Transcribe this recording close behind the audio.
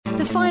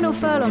Final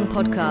Furlong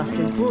podcast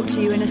is brought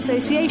to you in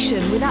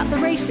association with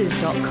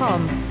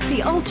AtTheRaces.com,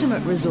 the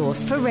ultimate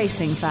resource for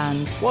racing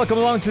fans. Welcome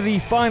along to the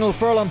Final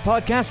Furlong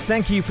podcast.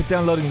 Thank you for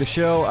downloading the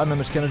show. I'm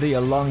Emmett Kennedy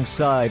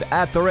alongside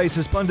At The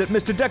Races pundit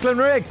Mr. Declan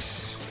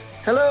Riggs.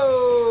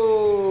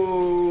 Hello!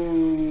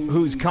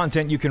 Whose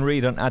content you can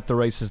read on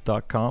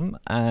AtTheRaces.com,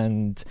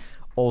 and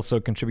also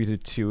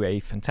contributed to a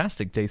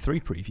fantastic Day 3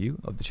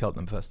 preview of the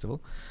Cheltenham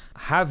Festival.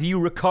 Have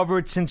you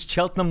recovered since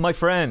Cheltenham, my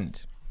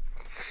friend?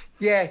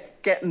 Yeah,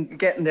 getting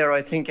there,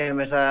 I think,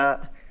 Emmett.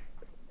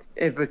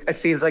 It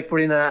feels like we're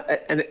in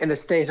a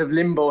state of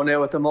limbo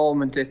now at the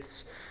moment.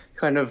 It's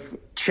kind of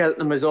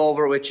Cheltenham is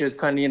over, which is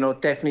kind of,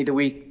 definitely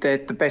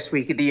the best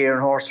week of the year in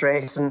horse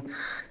racing,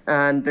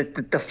 and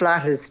the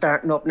flat is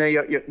starting up now.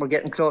 We're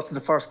getting close to the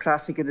first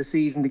classic of the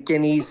season, the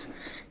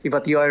Guineas. You've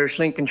got the Irish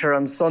Lincolnshire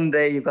on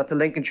Sunday. You've got the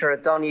Lincolnshire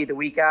at Donny the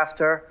week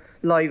after,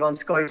 live on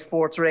Sky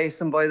Sports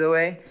Racing, by the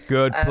way.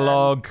 Good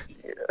plug.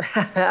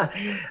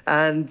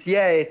 And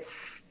yeah,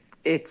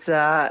 it's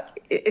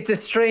a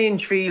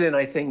strange feeling,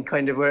 I think,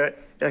 kind of where,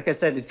 like I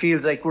said, it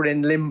feels like we're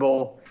in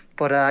limbo.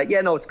 But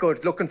it's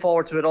good. Looking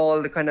forward to it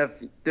all.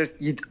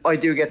 I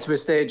do get to a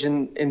stage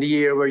in the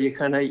year where you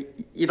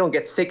don't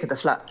get sick of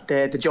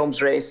the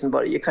jumps racing,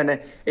 but you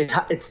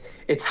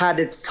it's had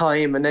its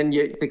time, and then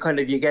you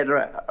get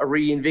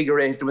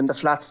reinvigorated when the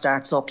flat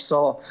starts up.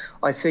 So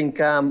I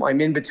think I'm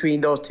in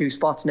between those two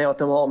spots now at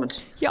the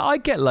moment. Yeah, I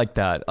get like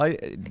that.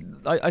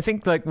 I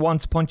think like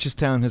once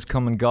Punchestown has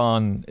come and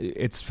gone,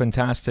 it's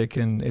fantastic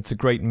and it's a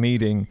great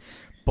meeting.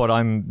 But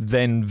I'm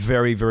then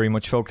very, very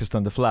much focused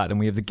on the flat, and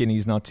we have the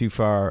Guineas not too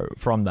far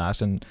from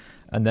that, and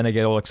then I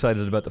get all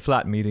excited about the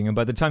flat meeting, and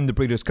by the time the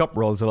Breeders' Cup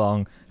rolls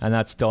along and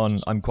that's done,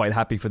 I'm quite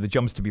happy for the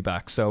jumps to be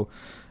back. So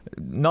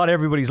not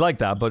everybody's like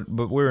that, but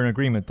we're in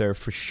agreement there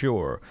for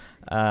sure.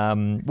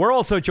 We're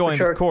also joined,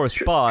 of course,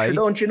 by...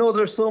 Don't you know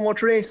there's so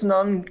much racing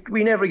on,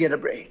 we never get a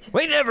break.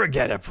 We never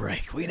get a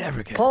break.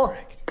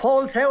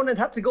 Paul Townend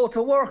had to go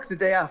to work the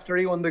day after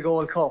he won the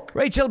Gold Cup.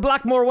 Rachel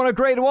Blackmore won a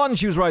Grade 1.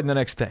 She was riding the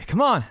next day. Come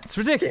on, it's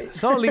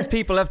ridiculous. All these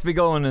people have to be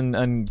going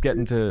and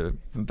getting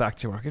back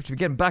to work. You have to be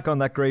getting back on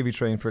that gravy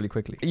train fairly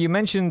quickly. You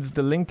mentioned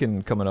the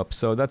Lincoln coming up,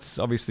 so that's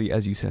obviously,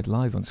 as you said,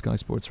 live on Sky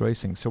Sports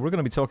Racing. So we're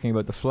going to be talking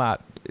about the flat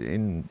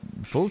in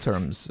full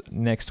terms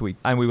next week,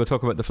 and we will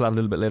talk about the flat a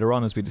little bit later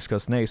on as we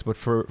discuss Naas. But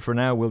for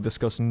now, we'll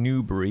discuss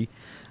Newbury.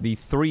 The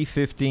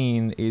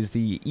 3:15 is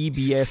the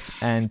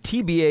EBF and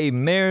TBA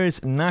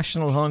Mares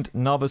National Hunt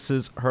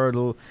Novices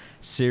Hurdle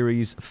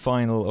Series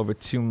final over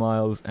 2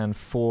 miles and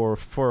 4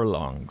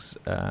 furlongs.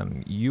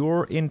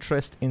 Your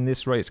interest in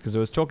this race, because I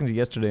was talking to you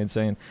yesterday and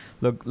saying,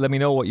 look, let me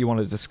know what you want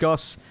to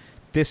discuss.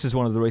 This is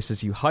one of the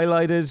races you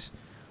highlighted.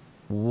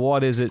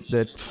 What is it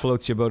that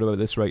floats your boat about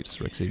this race,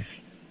 Rixie?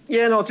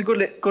 Yeah, no, it's a good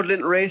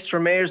little race for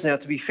mares now,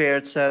 to be fair.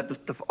 It's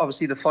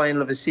obviously the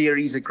final of a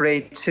series, a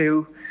Grade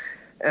 2.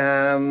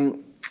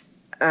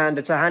 And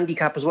it's a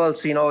handicap as well,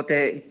 so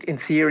in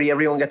theory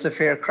everyone gets a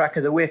fair crack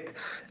of the whip.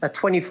 At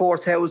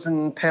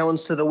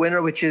 £24,000 to the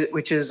winner, which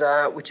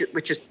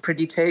is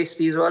pretty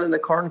tasty as well in the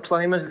current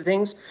climate of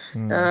things.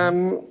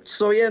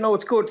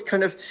 It's good.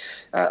 Kind of,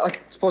 I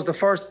suppose the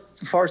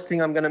first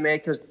thing I'm going to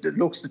make is it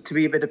looks to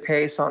be a bit of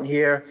pace on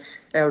here.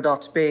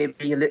 Erdot's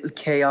Baby, A Little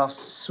Chaos,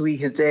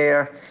 Sweet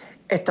Adair,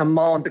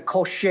 Etamon, the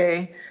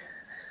Cochet.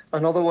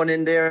 Another one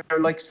in there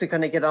likes to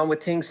kind of get on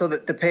with things, so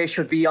that the pace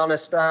should be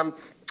honest.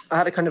 I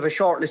had a kind of a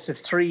short list of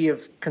 3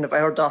 of kind of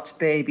Erdot's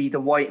Baby,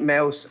 the White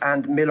Mouse,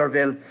 and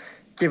Millerville.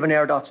 Given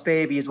Erdot's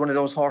Baby is one of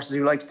those horses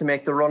who likes to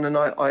make the run, and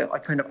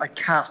I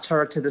cast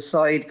her to the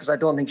side because I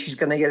don't think she's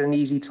going to get an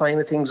easy time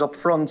of things up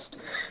front.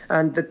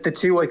 And the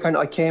 2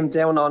 I came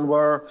down on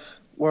were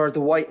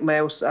the White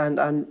Mouse and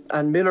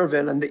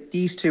Millerville, and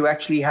these 2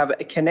 actually have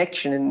a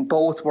connection, and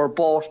both were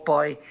bought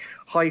by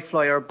High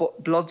Flyer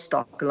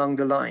Bloodstock along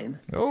the line.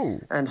 Oh,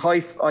 and High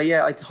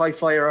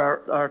Flyer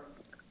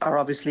are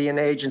obviously an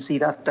agency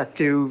that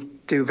do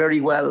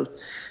very well,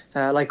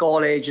 like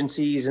all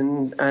agencies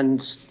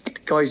and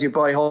guys who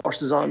buy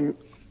horses on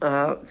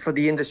for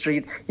the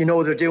industry.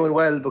 They're doing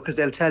well because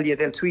they'll tell you,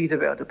 they'll tweet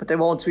about it, but they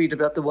won't tweet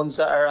about the ones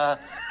that are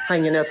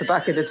hanging out the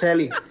back of the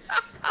telly.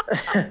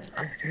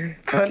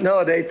 But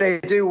no, they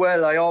do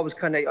well. I always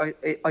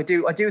I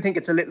do think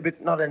it's a little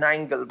bit, not an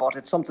angle, but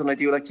it's something I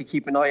do like to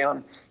keep an eye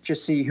on,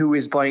 just see who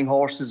is buying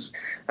horses,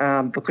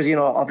 because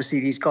obviously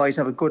these guys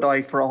have a good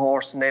eye for a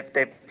horse, and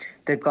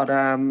they've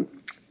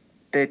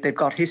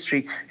got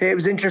history. It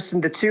was interesting,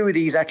 the 2 of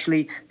these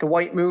actually, the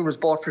White Moon was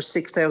bought for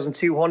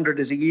 $6,200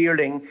 as a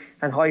yearling,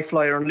 and High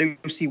Flyer and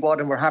Lucy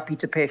Wadden were happy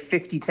to pay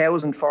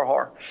 $50,000 for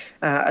her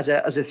as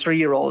a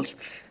 3-year-old.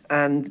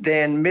 And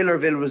then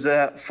Millerville was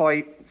a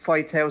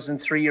 5,000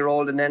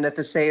 3-year-old, and then at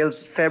the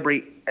sales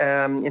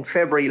in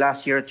February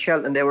last year at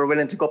Cheltenham, they were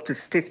willing to go up to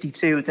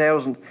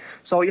 52,000.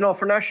 So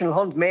for National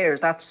Hunt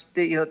mares,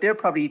 they're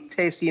probably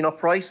tasty enough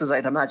prices,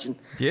 I'd imagine.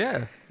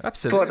 Yeah,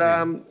 absolutely.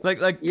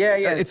 But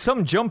it's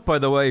some jump, by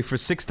the way, for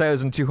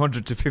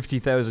 6,200 to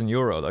 50,000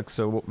 euro.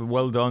 So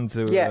well done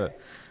to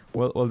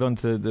Well done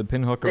to the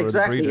pinhooker.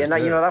 Exactly, and that,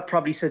 that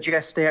probably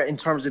suggests there in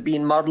terms of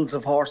being models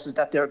of horses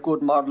that they're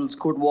good models,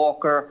 good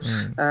walker.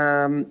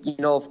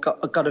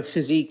 Got a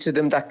physique to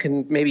them that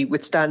can maybe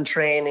withstand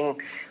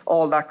training,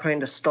 all that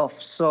kind of stuff.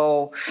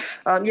 So,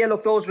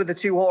 look, those were the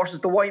two horses.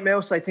 The White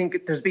Mouse, I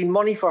think there's been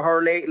money for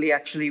her lately,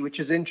 actually, which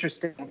is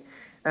interesting.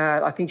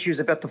 I think she was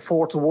about the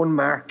 4-1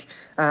 mark.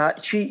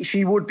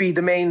 She would be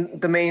the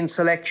main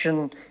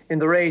selection in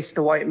the race,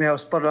 the White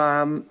Mouse, but.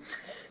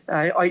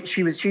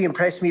 She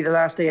impressed me the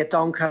last day at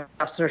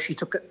Doncaster. She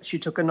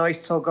took a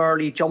nice tug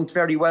early, jumped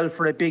very well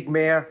for a big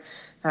mare.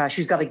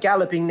 She's got a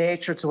galloping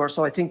nature to her,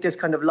 so I think this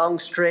kind of long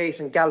straight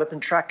and galloping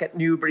track at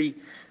Newbury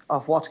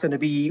of what's going to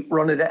be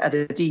run at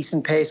a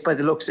decent pace by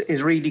the looks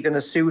is really going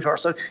to suit her.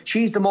 So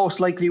she's the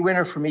most likely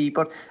winner for me.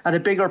 But at a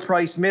bigger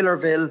price,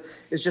 Millerville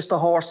is just a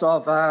horse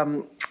of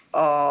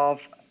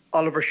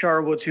Oliver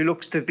Sherwood's, who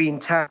looks to have been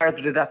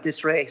targeted at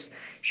this race.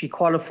 She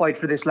qualified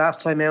for this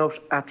last time out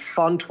at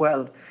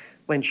Fontwell,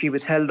 when she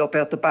was held up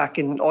out the back,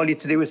 and all you had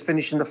to do was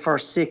finish in the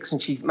first 6, and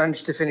she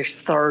managed to finish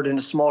third in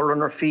a small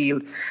runner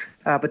field.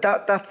 But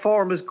that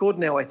form is good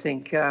now, I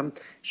think.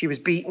 She was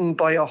beaten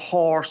by a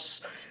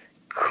horse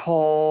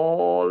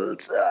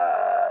called...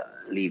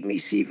 leave me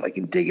see if I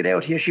can dig it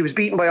out here. She was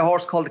beaten by a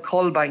horse called the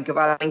Cullbank of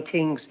Alan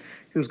Kings,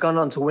 who's gone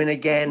on to win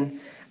again.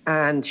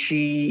 And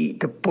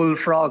the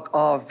Bullfrog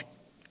of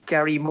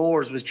Gary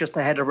Moore's was just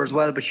ahead of her as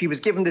well, but she was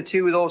given the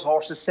two of those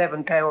horses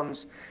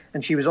 £7,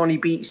 and she was only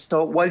beat.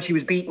 So while she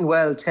was beaten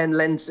well, 10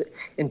 lengths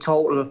in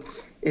total,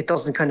 it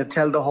doesn't kind of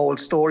tell the whole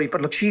story.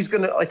 But look, she's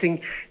gonna. I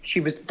think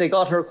they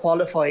got her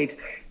qualified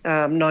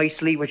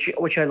nicely,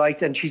 which I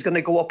liked, and she's going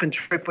to go up in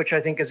trip, which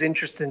I think is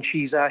interesting.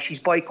 She's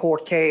by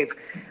Court Cave,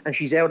 and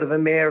she's out of a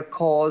mare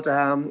called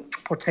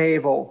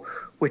Portevo,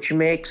 which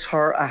makes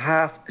her a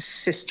half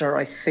sister,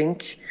 I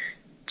think,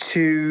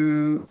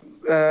 to.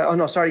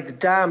 The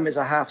Dam is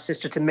a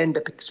half-sister to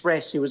Mendip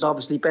Express, who was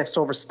obviously best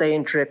over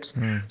staying trips.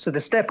 So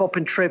the step up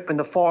in trip and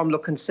the form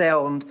looking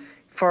sound,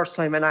 first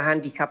time in a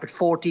handicap at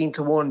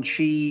 14-1,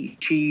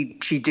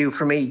 she do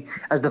for me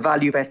as the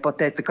value bet. But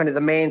the kind of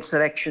the main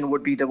selection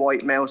would be the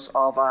White Mouse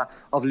of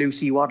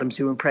Lucy Wadhams,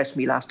 who impressed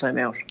me last time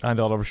out. And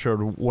Oliver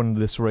Sherwood won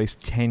this race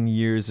 10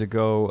 years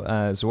ago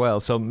as well.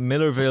 So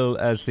Millerville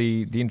as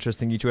the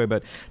interesting each way,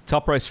 but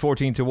top price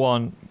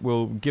 14-1.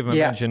 We'll give him a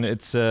mention.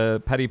 It's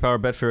Paddy Power,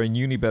 Betfair and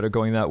Unibet are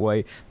going that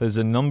way. There's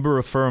a number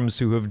of firms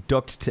who have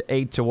ducked to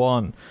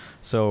 8-1.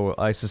 So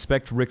I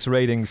suspect Rick's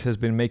Ratings has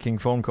been making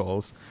phone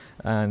calls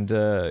and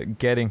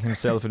getting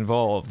himself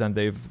involved, and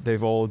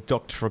they've all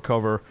ducked for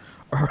cover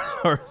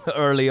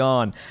early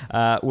on.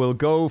 We'll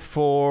go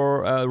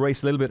for a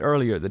race a little bit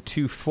earlier, the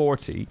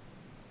 240,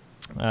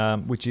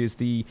 which is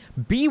the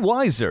Be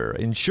Wiser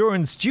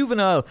Insurance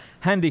Juvenile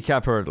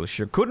Handicap Hurdle.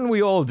 Sure, couldn't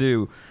we all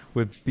do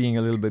with being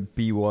a little bit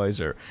Be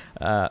Wiser?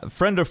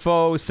 Friend or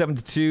Foe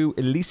 7-2,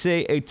 Elise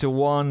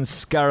 8-1,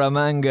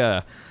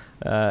 Scaramanga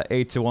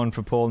 8-1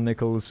 for Paul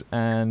Nicholls,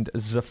 and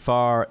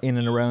Zafar in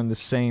and around the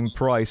same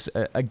price.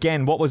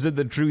 Again, what was it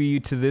that drew you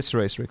to this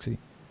race, Rixie?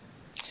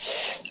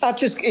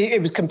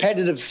 It was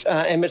competitive,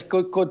 Emmett.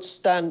 Good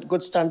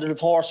standard of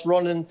horse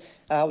running.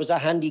 It was a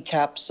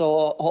handicap,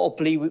 so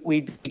hopefully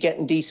we'd be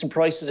getting decent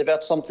prices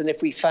about something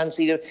if we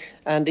fancied it.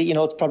 And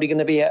it's probably going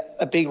to be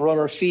a big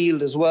runner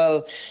field as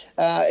well.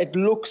 It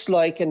looks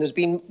like, and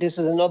this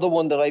is another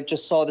one that I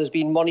just saw there's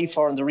been money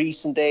for in the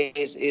recent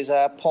days, is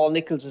Paul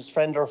Nicholls'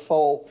 Friend or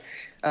Foe.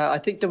 I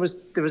think there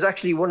was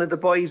actually one of the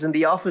boys in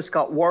the office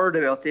got word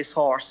about this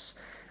horse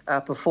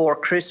before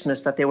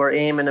Christmas, that they were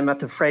aiming him at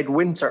the Fred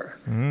Winter,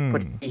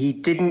 but he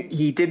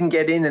didn't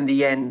get in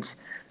the end.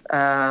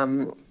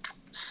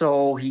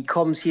 So he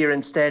comes here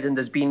instead, and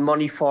there's been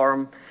money for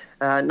him.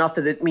 Not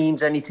that it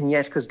means anything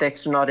yet, because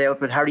Dexter not out,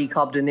 but Harry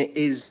Cobden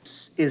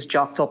is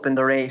jocked up in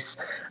the race.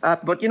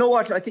 But you know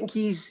what? I think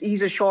he's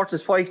as short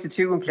as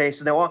 5-2 in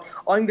places. Now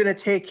I'm going to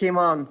take him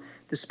on,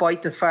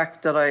 despite the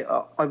fact that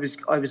I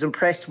was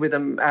impressed with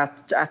him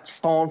at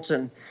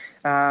Taunton.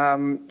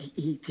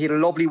 He had a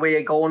lovely way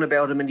of going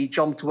about him, and he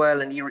jumped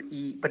well, and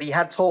but he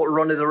had total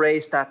run of the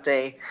race that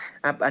day,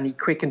 and he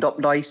quickened up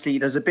nicely.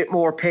 There's a bit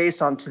more pace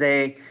on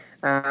today.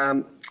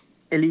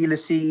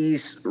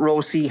 Elilases,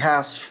 Rosie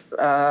Haas,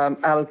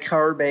 Al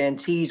Kirby and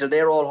Teaser,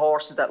 they're all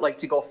horses that like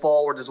to go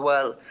forward as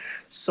well.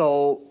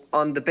 So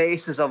on the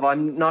basis of,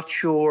 I'm not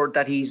sure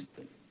that he's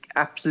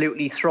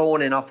absolutely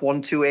thrown in off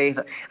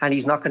 1-2-8, and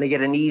he's not going to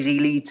get an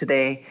easy lead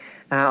today.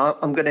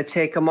 I'm going to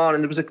take him on,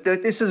 and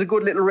this is a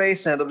good little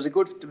race now. There was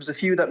a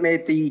few that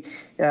made the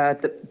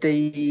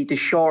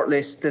short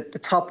list. The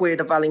top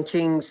weight of Alan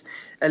King's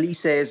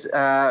Elise is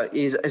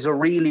a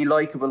really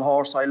likeable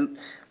horse.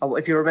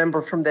 If you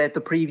remember from the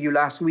preview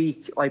last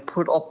week, I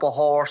put up a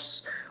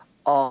horse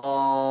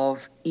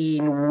of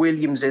Ian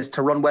Williams's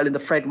to run well in the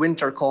Fred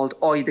Winter called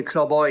Oi the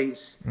Club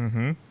Eyes.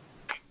 Mm-hmm.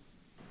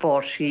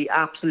 But he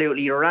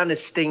absolutely ran a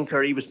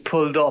stinker. He was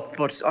pulled up,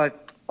 but I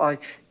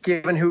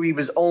given who he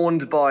was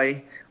owned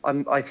by,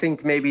 I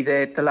think maybe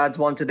the lads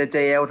wanted a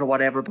day out or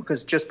whatever,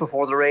 because just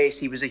before the race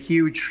he was a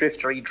huge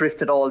drifter. He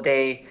drifted all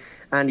day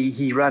and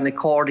he ran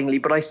accordingly.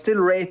 But I still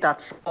rate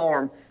that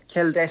form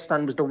Kel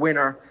Destan was the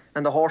winner,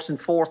 and the horse in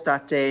fourth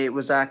that day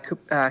was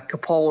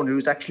Capone,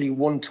 who's actually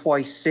won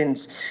twice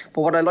since.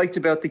 But what I liked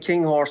about the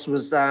King horse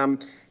was,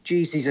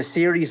 he's a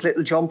serious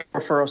little jumper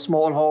for a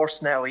small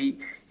horse now. He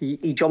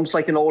jumps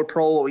like an old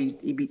pro. He's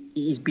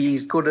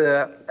good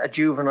a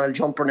juvenile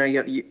jumper now.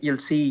 You'll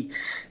see.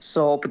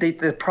 So, but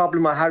the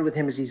problem I had with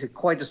him is he's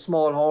quite a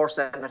small horse,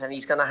 and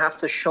he's going to have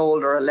to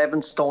shoulder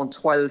 11 stone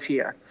 12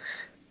 here,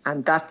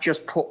 and that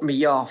just put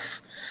me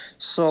off.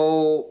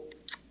 So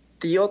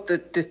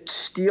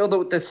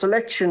the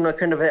selection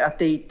kind of at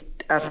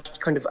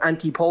kind of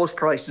anti-post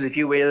prices, if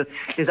you will,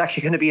 is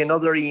actually going to be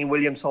another Ian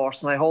Williams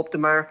horse, and I hope the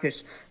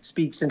market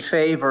speaks in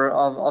favour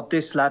of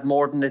this lad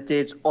more than it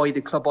did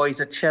the Club Eyes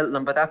at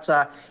Cheltenham. But that's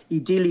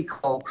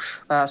Idillico,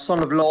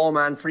 son of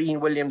Lawman for Ian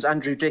Williams.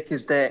 Andrew Dick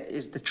is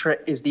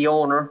the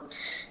owner.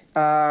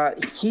 I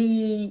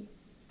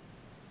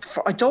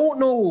don't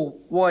know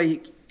why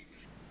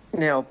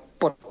now,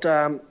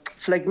 but.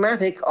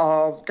 Phlegmatic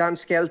of Dan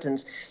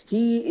Skelton's.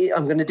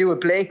 I'm going to do a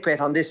Blake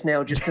bet on this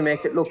now just to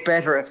make it look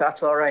better, if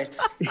that's all right.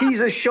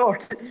 He's as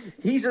short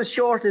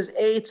as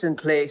 8s in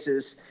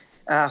places,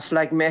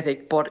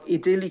 Phlegmatic, but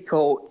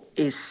Idillico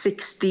is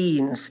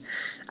 16s.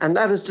 And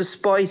that is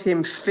despite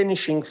him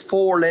finishing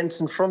 4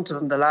 lengths in front of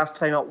him the last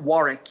time at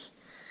Warwick.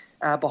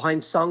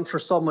 Behind Song for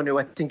Someone, who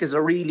I think is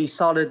a really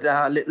solid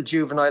little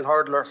juvenile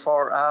hurdler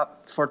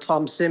for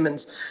Tom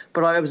Simmons.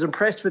 But I was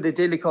impressed with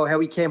Idillico, how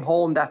he came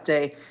home that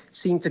day,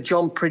 seemed to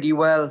jump pretty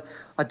well.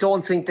 I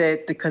don't think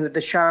that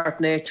the sharp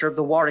nature of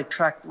the Warwick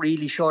track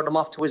really showed him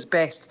off to his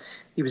best.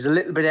 He was a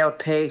little bit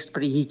outpaced,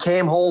 but he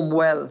came home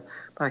well.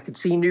 I could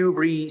see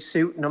Newbury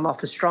suiting him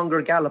off a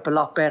stronger gallop a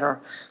lot better.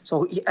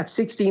 So at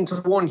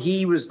 16-1,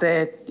 he was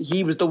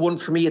the one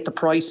for me at the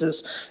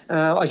prices.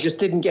 I just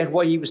didn't get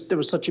why there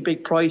was such a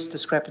big price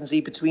discrepancy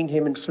between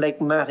him and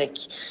Phlegmatic.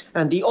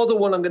 And the other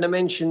one I'm going to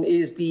mention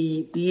is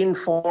the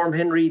in-form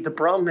Henry de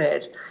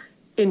Bromhead.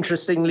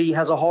 Interestingly,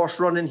 has a horse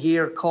running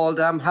here called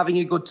Having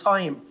a Good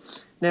Time.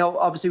 Now,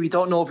 obviously, we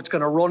don't know if it's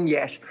going to run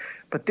yet,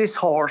 but this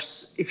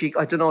horse,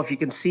 I don't know if you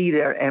can see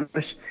there,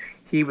 Emmett,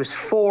 he was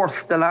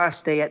 4th the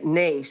last day at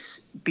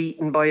Naas,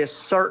 beaten by a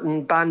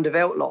certain Band of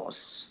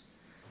Outlaws.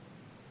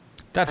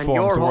 That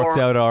form's worked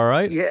out all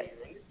right.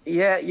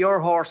 Yeah, your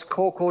horse,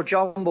 Coco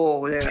Jumbo.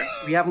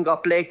 We haven't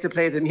got Blake to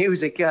play the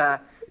music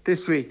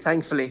this week,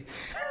 thankfully.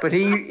 But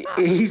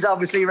he's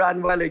obviously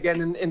ran well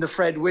again in the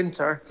Fred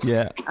Winter.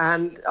 Yeah.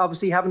 And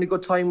obviously Having a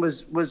Good Time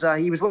was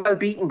he was well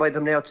beaten by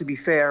them now, to be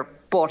fair.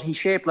 But he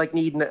shaped like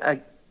needing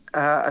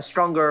a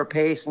stronger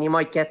pace, and you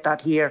might get that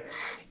here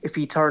if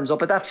he turns up.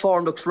 But that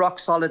form looks rock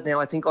solid now.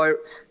 I think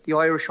the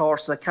Irish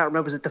horse, I can't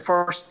remember, was it the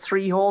first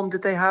 3 home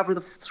did they have, or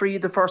the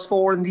first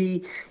 4 in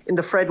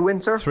the Fred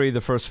Winter? 3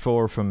 the first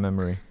 4 from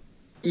memory.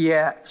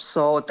 Yeah,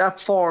 so that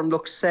form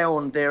looks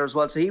sound there as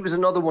well. So he was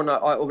another one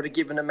I would have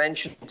given a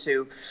mention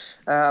to.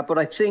 But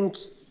I think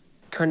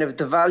kind of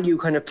the value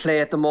kind of play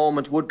at the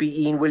moment would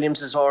be Ian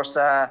Williams' horse,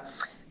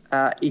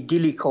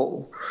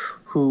 Idillico,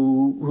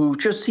 who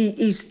just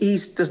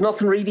he's there's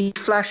nothing really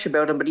flash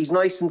about him, but he's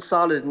nice and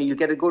solid, and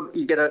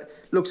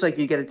looks like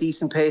you get a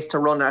decent pace to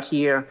run at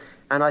here,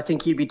 and I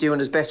think he'll be doing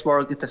his best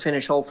work at the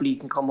finish. Hopefully he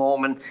can come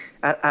home and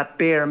at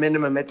bare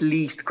minimum at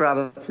least grab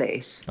a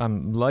place.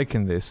 I'm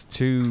liking this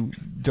 2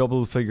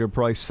 double figure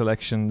price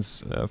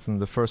selections from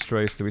the first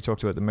race that we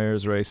talked about, the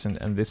Mayor's race,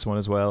 and this one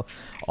as well.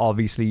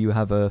 Obviously you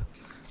have a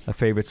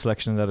favourite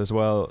selection in that as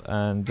well,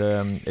 and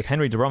if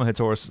Henry de Bromhead's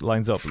horse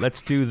lines up,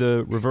 let's do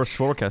the reverse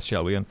forecast,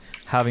 shall we, and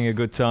Having a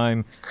Good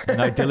Time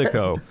and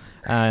Idillico,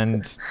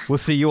 and we'll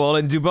see you all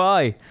in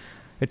Dubai.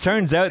 It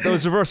turns out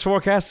those reverse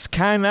forecasts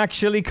can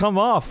actually come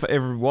off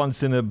every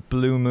once in a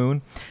blue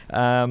moon.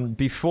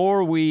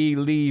 Before we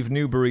leave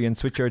Newbury and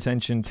switch our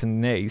attention to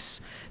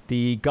Naas,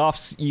 the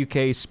Goffs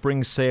UK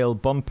Spring Sale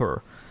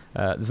bumper,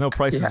 there's no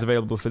prices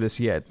available for this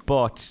yet,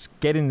 but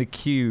Get in the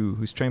Queue,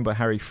 who's trained by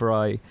Harry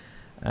Fry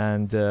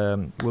and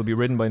will be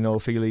ridden by Noel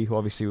Feely, who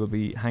obviously will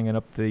be hanging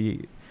up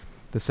the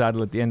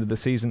saddle at the end of the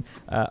season,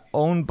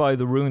 owned by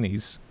the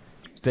Rooneys.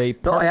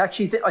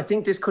 I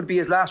think this could be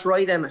his last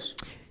ride,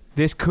 Emmett.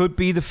 This could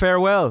be the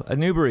farewell at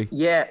Newbury.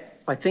 Yeah,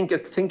 I think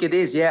it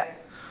is, yeah.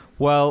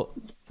 Well,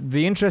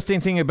 the interesting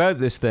thing about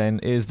this then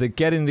is that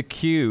Get in the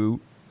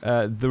Queue,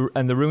 and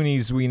the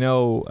Rooneys we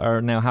know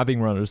are now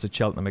having runners at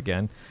Cheltenham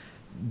again.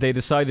 They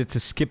decided to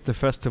skip the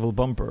festival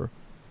bumper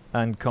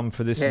and come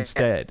for this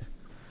instead.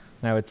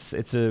 Now it's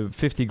a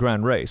 50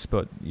 grand race,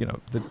 but you know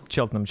the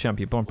Cheltenham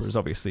Champion bumper is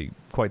obviously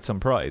quite some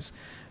prize.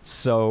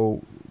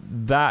 So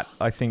that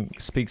I think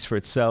speaks for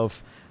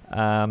itself.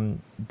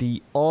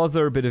 The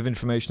other bit of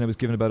information I was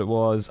given about it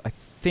was I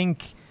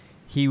think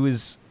he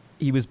was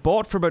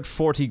bought for about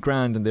 40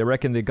 grand, and they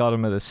reckon they got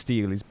him at a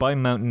steal. He's by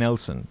Mount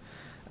Nelson,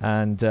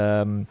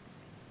 and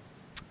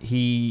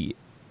he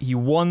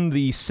won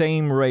the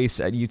same race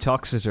at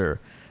Uttoxeter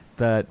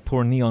that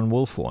poor Neon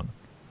Wolf won,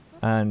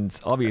 and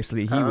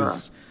obviously he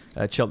was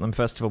Cheltenham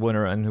Festival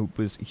winner, and who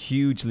was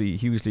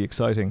hugely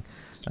exciting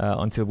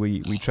until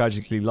we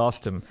tragically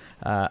lost him.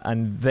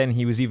 And then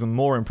he was even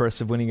more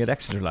impressive winning at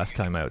Exeter last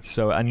time out.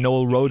 So, and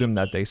Noel rode him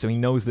that day, so he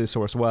knows this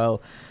horse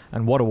well.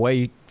 And what a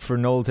way for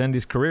Noel to end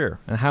his career.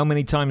 And how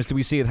many times do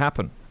we see it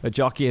happen? A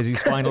jockey has his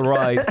final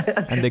ride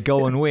and they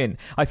go and win.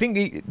 I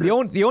think the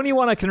only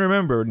one I can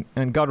remember,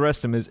 and God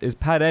rest him, is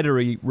Pat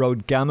Edery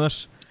rode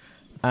Gamut.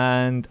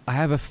 And I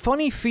have a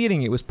funny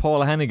feeling it was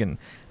Paul Hannigan.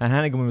 And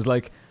Hannigan was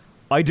like,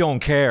 I don't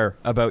care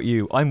about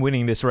you. I'm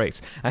winning this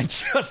race. And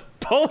just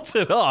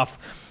bolted off.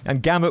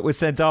 And Gamut was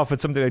sent off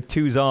with something like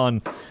 2's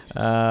on.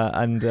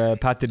 And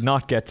Pat did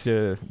not get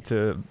to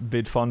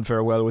bid fond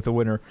farewell with the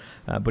winner.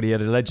 But he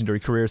had a legendary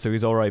career, so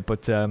he's all right.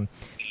 But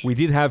we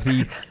did have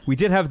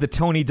the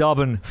Tony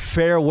Dobbin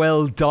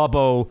farewell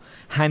Dobbo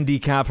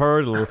handicap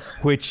hurdle,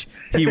 which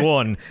he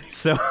won.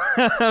 So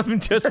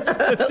just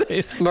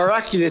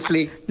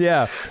miraculously,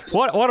 yeah.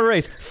 What a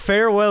race!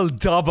 Farewell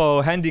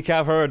Dobbo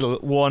handicap hurdle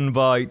won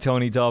by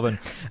Tony Dobbin.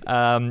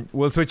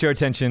 We'll switch our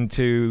attention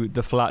to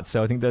the flat.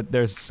 So I think that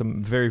there's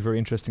some very, very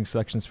interesting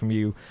selections from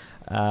you.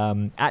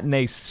 At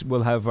Naas,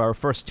 we'll have our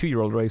first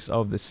 2-year-old race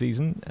of the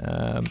season.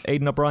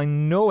 Aidan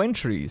O'Brien, no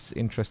entries,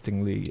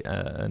 interestingly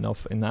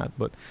enough, in that,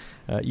 but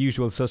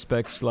usual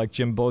suspects like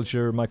Jim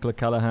Bulger, Michael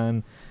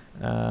O'Callaghan,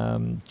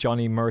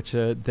 Johnny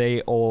Murta,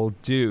 they all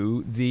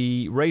do.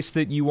 The race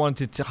that you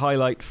wanted to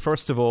highlight,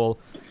 first of all,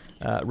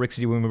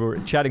 Rixie, when we were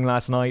chatting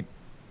last night,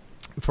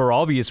 for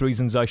obvious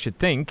reasons, I should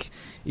think,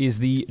 is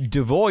the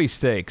Devoy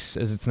Stakes,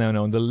 as it's now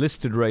known, the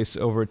listed race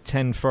over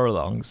 10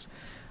 furlongs.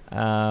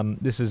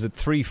 This is at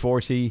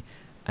 3:40,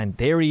 and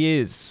there he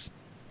is,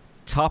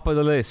 top of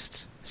the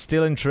list,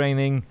 still in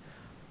training,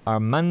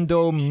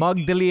 Armando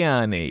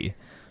Magdaliani,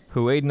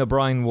 who Aidan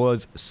O'Brien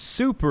was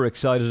super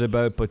excited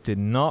about but did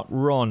not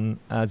run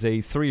as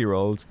a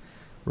 3-year-old,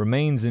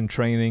 remains in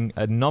training.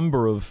 A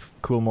number of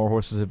Coolmore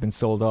horses have been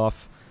sold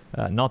off,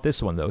 not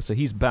this one though, so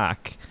he's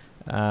back.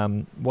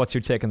 What's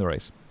your take on the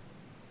race?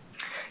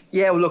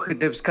 Yeah, well, look,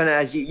 it was kind of,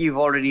 as you've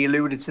already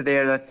alluded to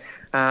there, that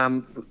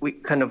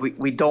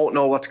we don't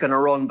know what's going to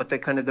run, but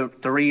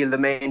the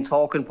main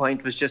talking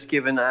point was just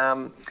given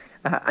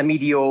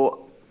Amidio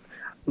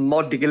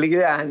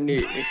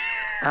Modigliani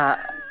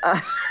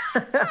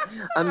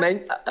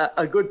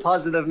a good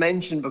positive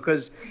mention,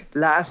 because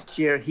last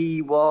year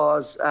he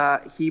was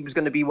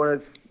going to be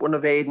one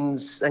of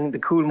Aidan's and the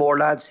Coolmore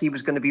lads. He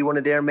was going to be one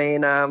of their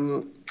main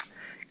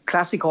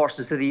classic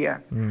horses for the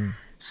year.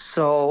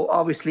 So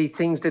obviously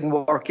things didn't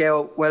work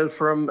out well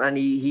for him, and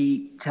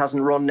he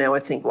hasn't run now, I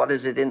think, what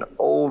is it, in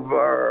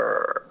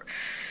over...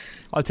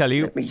 I'll tell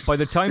you, by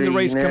the time the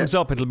race comes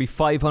up, it'll be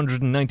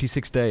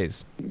 596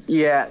 days.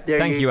 Yeah,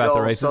 Thank you go. At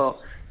the races.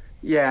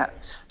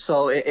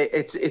 So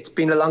it's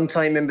been a long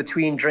time in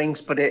between drinks,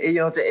 but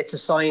it's a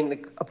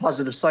sign, a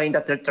positive sign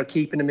that they're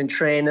keeping him in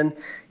training.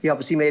 He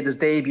obviously made his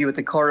debut at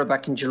the Curragh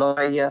back in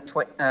July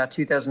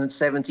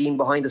 2017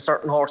 behind a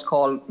certain horse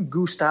called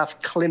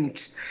Gustav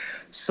Klimt.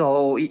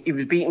 So he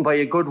was beaten by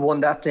a good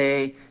one that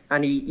day,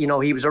 and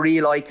he was a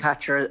real eye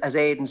catcher, as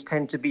Aidan's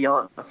tend to be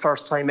on a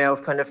first time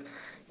out, kind of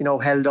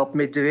held up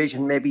mid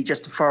division, maybe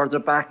just further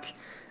back.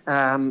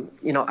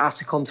 Asked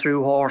to come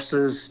through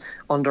horses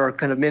under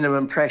kind of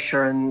minimum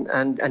pressure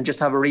and just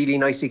have a really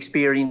nice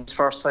experience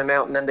first time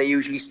out, and then they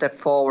usually step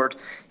forward.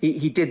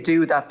 He did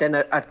do that then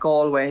at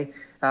Galway.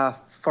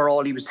 For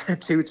all he was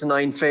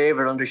 2-9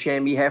 favourite under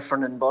Shamie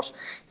Heffernan, but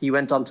he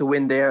went on to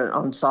win there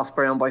on soft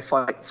ground by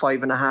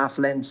 5.5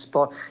 lengths.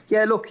 But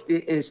yeah, look,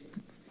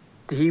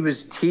 he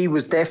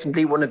was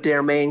definitely one of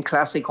their main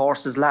classic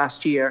horses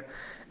last year.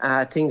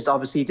 Things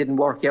obviously didn't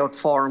work out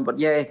for him, but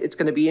yeah, it's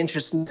going to be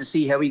interesting to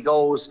see how he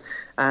goes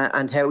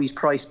and how he's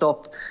priced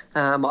up.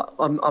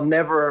 I'm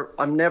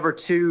never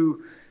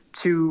too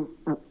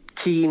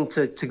keen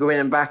to go in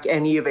and back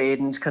any of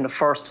Aidan's kind of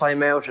first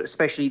time out,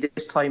 especially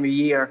this time of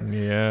year,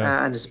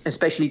 and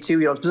especially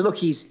 2-year-olds. But look,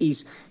 if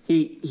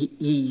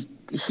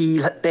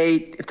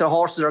the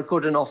horses are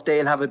good enough,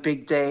 they'll have a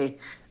big day.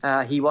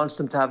 He wants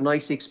them to have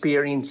nice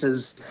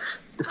experiences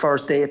the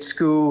first day at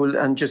school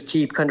and just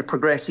keep kind of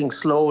progressing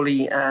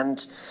slowly,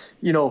 and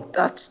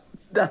that's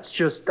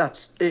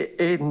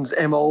Aidan's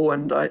MO,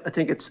 and I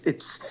think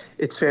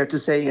it's fair to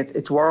say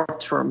it's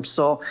worked for him.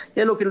 So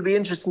yeah, look, it'll be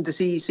interesting to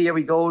see how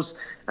he goes.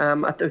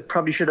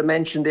 Probably should have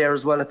mentioned there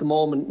as well, at the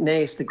moment,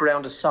 Naas, the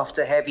ground is soft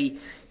to heavy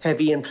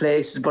in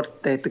places,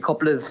 but the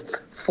couple of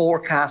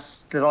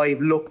forecasts that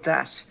I've looked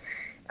at,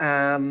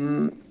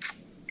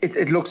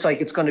 it looks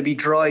like it's going to be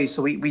dry,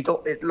 so we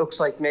don't. It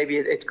looks like maybe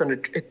it's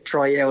going to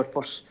dry out,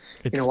 but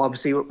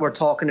obviously we're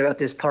talking about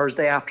this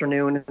Thursday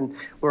afternoon, and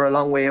we're a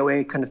long way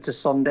away, kind of to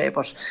Sunday.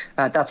 But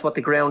that's what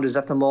the ground is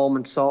at the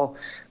moment. So,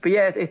 but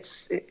yeah,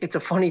 it's a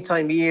funny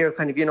time of year,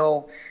 kind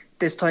of.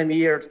 This time of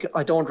year,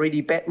 I don't really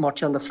bet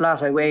much on the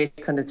flat. I wait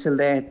kind of till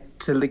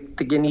the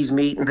Guineas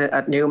meeting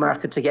at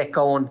Newmarket to get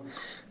going.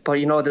 But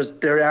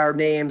there are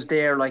names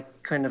there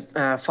like kind of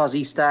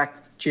Fozzie Stack,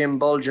 Jim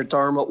Bulger,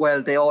 Dermot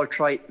Well, they all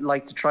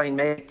like to try and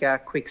make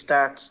quick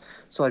starts.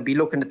 So I'd be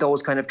looking at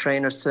those kind of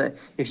trainers to,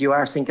 if you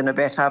are thinking a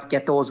bet,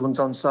 get those ones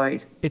on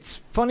side. It's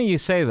funny you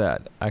say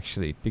that,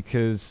 actually,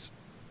 because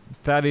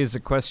that is a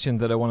question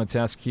that I wanted to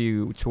ask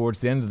you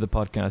towards the end of the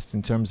podcast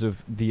in terms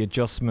of the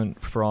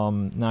adjustment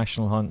from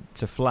National Hunt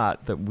to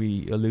flat that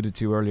we alluded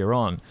to earlier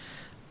on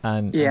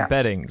and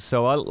betting.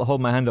 So I'll hold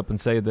my hand up and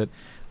say that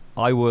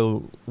I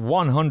will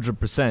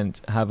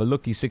 100% have a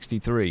lucky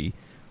 63,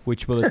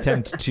 which will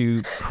attempt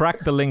to crack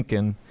the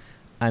Lincoln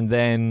and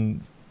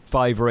then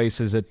 5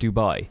 races at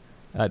Dubai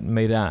at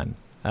Meydan.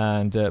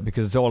 And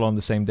because it's all on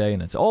the same day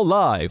and it's all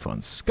live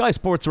on Sky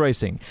Sports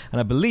Racing,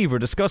 and I believe we're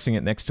discussing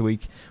it next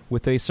week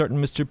with a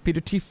certain Mr. Peter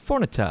T.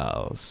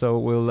 Fornatal. So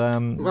we'll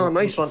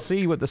nice one.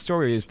 See what the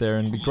story is there,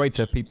 and it'd be great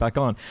to have Pete back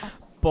on.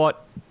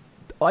 But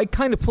I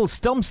kind of pull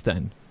stumps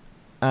then,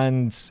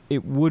 and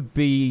it would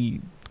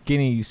be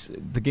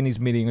the Guineas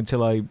meeting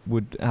until I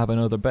would have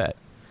another bet.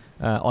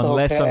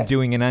 Unless I'm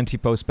doing an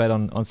anti-post bet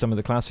on some of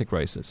the classic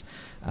races,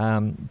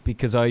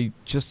 because I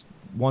just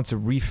want to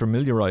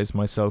refamiliarize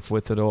myself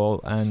with it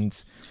all,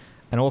 and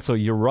also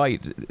you're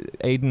right,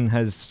 Aidan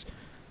has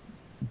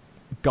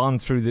gone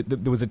through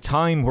there was a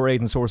time where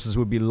Aidan's horses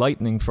would be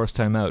lightning first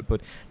time out, but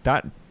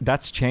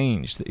that's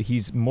changed.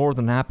 He's more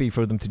than happy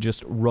for them to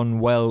just run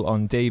well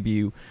on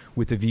debut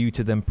with a view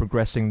to them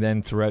progressing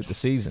then throughout the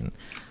season.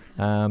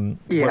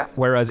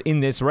 Whereas in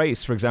this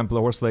race, for example,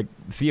 a horse like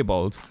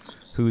Theobald,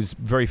 who's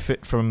very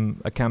fit from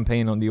a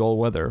campaign on the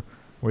all-weather,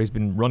 where he's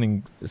been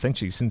running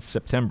essentially since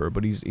September,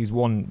 but he's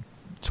won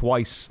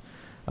twice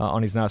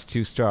on his last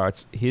 2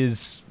 starts.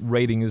 His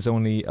rating is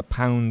only a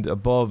pound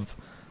above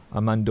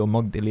Armando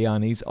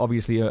Modigliani's.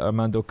 Obviously,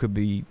 Armando could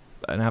be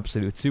an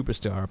absolute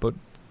superstar, but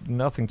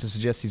nothing to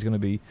suggest he's going to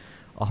be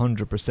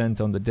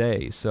 100% on the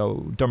day.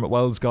 So Dermot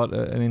Well's got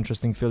an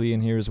interesting filly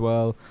in here as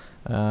well,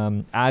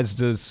 as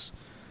does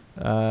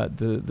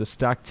the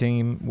Stack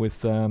team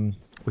with a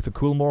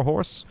Coolmore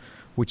horse,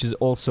 which is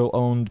also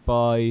owned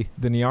by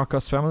the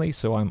Niarchos family,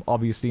 so I'm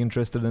obviously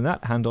interested in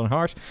that, hand on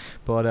heart.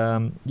 But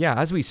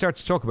as we start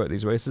to talk about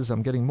these races,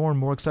 I'm getting more and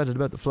more excited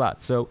about the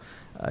flat. So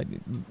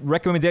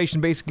recommendation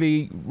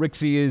basically,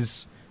 Rixie,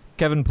 is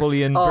Kevin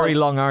Pullion, very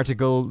long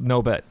article,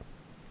 no bet.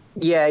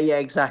 Yeah,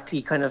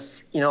 exactly. Kind of,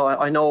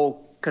 I know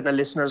kind of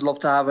listeners love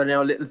to have a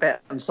little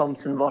bet on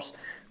something, but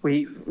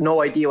we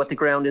no idea what the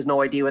ground is,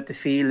 no idea what the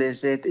field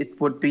is. It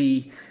would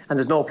be, and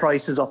there's no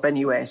prices up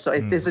anyway. So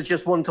this is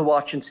just one to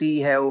watch and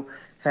see how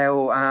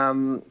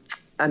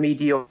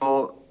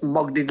Amidio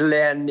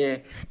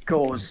Modigliani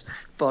goes.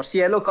 But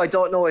yeah, look, I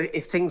don't know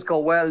if things go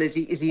well. Is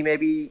he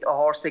maybe a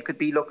horse they could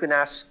be looking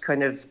at?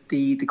 Kind of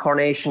the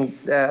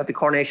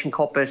Coronation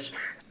Cup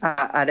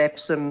at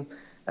Epsom.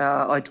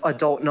 I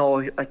don't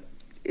know.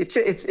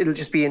 It'll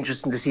just be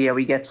interesting to see how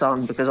he gets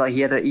on, because they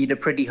had a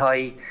pretty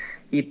high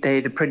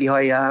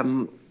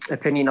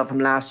opinion of him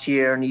last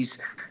year, and he's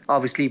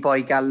obviously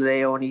by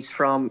Galileo, and he's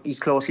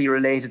closely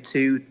related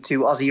to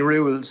Ozzy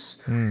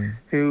Rules,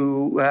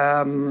 who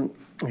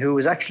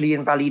was actually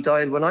in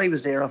Ballydoyle when I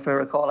was there, if I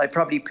recall. I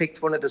probably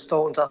picked one of the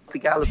stones off the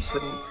gallops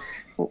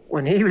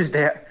when he was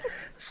there.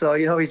 So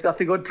he's got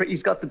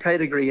the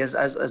pedigree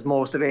as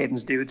most of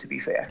Aidan's do, to be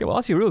fair. Yeah, well,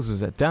 Ozzy Rules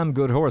is a damn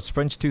good horse,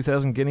 French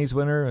 2000 Guineas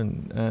winner,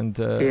 and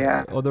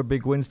other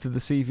big wins to the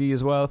CV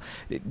as well.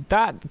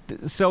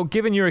 So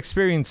given your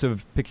experience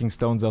of picking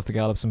stones off the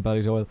gallops in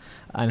Ballydoyle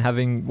and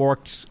having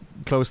worked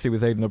closely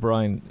with Aidan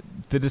O'Brien,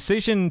 the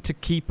decision to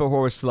keep a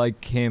horse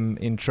like him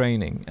in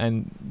training,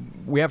 and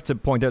we have to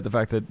point out the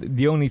fact that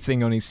the only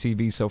thing on his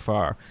CV so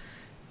far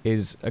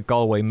is a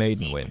Galway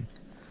maiden win,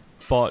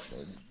 but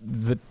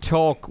the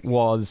talk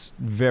was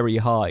very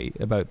high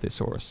about this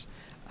horse,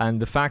 and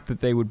the fact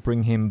that they would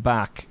bring him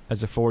back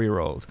as a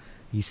 4-year-old,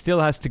 he still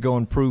has to go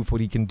and prove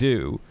what he can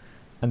do,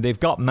 and they've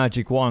got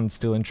Magic Wand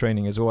still in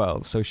training as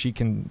well, so she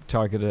can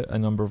target a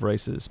number of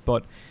races.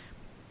 But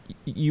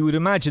you would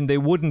imagine they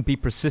wouldn't be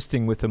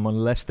persisting with him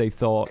unless they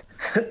thought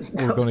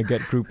we're going to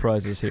get group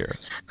prizes here.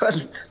 Well,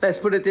 let's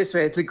put it this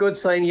way, it's a good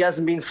sign he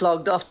hasn't been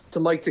flogged off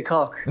to Mike the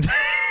Cock.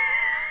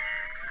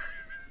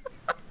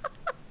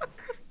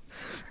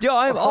 Yeah,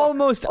 I'm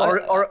almost...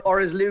 Or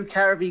as Luke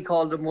Harvey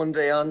called him one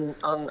day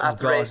at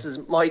the races,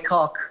 my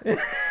cock.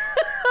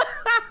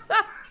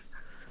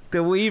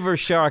 The Weaver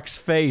Shark's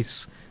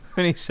face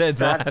when he said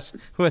that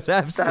was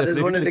absolutely... That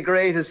is one of the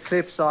greatest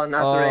clips on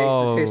At the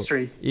Races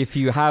history. If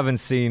you haven't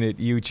seen it,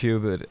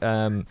 YouTube it.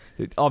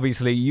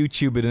 Obviously,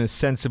 YouTube it in a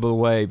sensible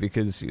way,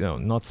 because,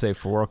 not safe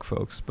for work,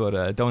 folks,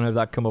 but don't have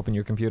that come up on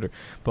your computer.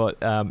 But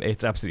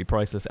it's absolutely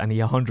priceless, and he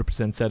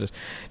 100% said it.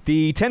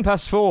 The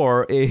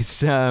 4:10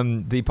 is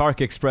the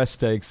Park Express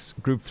Stakes,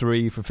 Group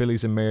 3 for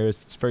fillies and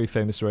mares. It's a very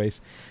famous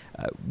race.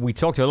 We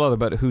talked a lot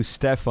about Who's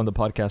Steph on the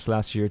podcast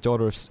last year,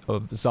 daughter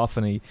of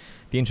Zoffany.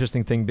 The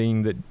interesting thing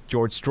being that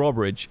George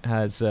Strawbridge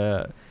has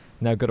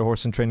now got a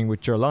horse in training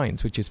with Ger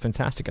Lyons, which is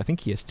fantastic. I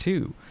think he has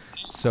 2.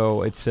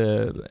 So it's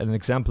an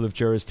example of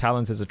Ger's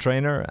talent as a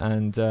trainer,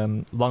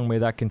 and long may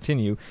that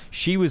continue.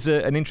 She was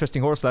an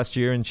interesting horse last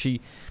year, and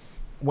she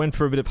went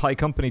for a bit of high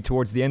company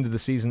towards the end of the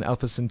season.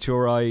 Alpha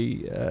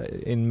Centauri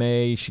in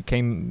May. She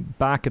came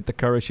back at the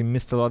Curragh. She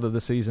missed a lot of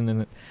the season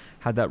and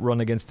had that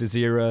run against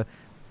Desira.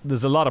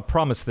 There's a lot of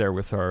promise there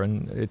with her,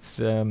 and it's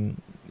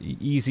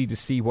easy to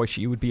see why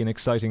she would be an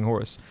exciting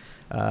horse.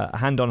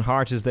 Hand on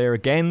Heart is there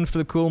again for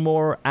the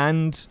Coolmore,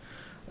 and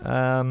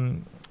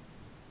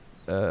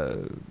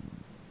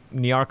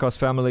Niarchos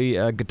family.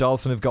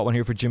 Godolphin have got one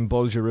here for Jim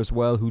Bulger as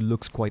well, who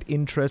looks quite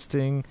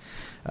interesting.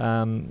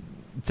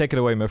 Take it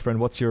away, my friend.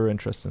 What's your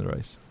interest in the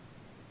race?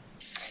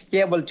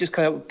 Yeah, well, just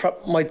kind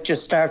of might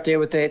just start there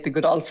with the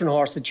Godolphin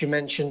horse that you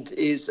mentioned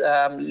is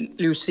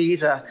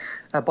Lucida,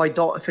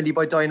 filly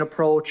by Dine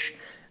Approach.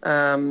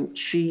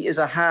 She is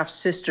a half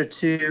sister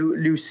to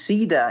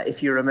Lucida,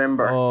 if you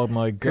remember. Oh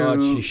my God,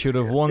 she should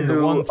have won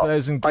the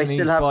 1,000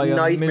 guineas by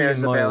a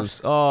million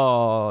miles.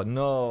 Oh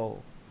no!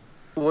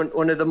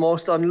 One of the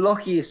most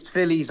unluckiest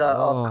fillies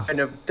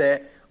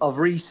of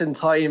recent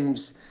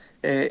times.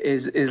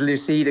 Is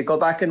Lucida. Go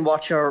back and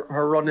watch her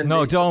run in the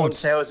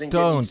 1,000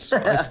 guineas.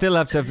 Don't. I still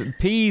have to have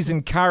peas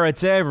and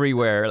carrots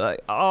everywhere.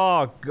 Like,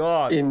 oh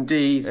God.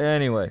 Indeed.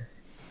 Anyway.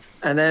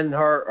 And then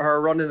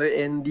her run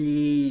in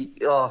the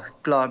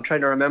I'm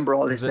trying to remember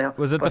all this now.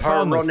 Was it but the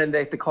her run in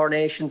the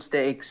Coronation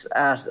Stakes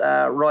at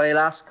Royal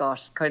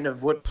Ascot kind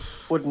of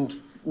wouldn't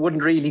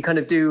really kind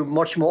of do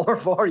much more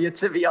for you,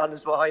 to be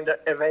honest, behind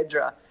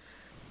Evedra,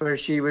 where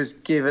she was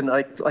given,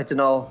 I don't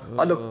know.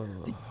 Look,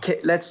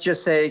 let's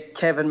just say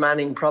Kevin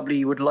Manning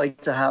probably would like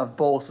to have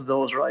both of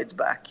those rides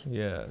back.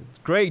 Yeah,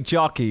 great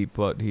jockey,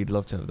 but he'd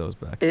love to have those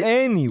back.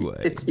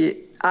 Anyway. It's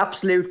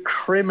absolute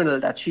criminal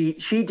that she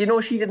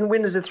didn't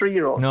win as a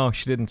 3-year-old. No,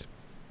 she didn't.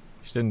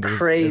 She didn't.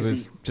 Crazy. It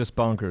was just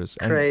bonkers.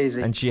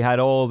 Crazy. And she had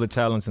all the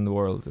talents in the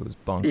world. It was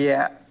bonkers.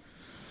 Yeah.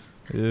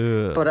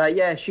 Ugh.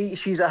 But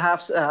she's a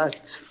half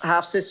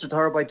sister to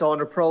her by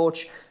Dawn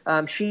Approach.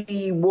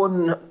 She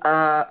won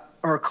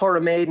her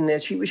Curragh Maiden.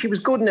 She was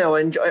good now,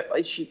 and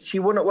she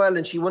won it well,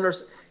 and she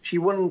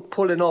won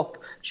pulling up.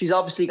 She's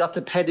obviously got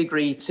the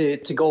pedigree to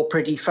go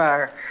pretty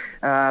far,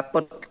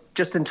 but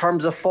just in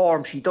terms of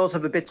form, she does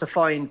have a bit to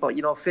find. But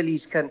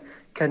fillies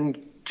can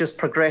just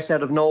progress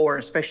out of nowhere,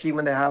 especially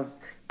when they have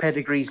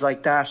pedigrees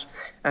like that.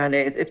 And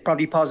it's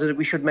probably positive.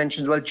 We should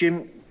mention as well,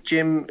 Jim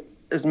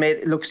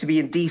looks to be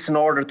in decent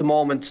order at the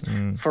moment.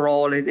 For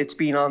all it's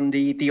been on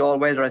the all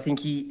weather. I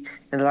think in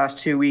the last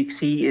 2 weeks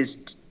he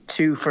is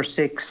 2 for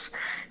 6,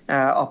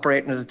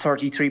 operating at a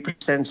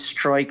 33%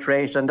 strike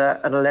rate and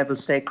a level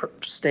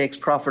stakes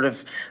profit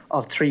of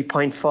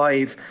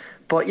 3.5.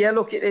 But yeah,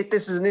 look,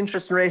 this is an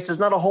interesting race. There's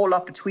not a whole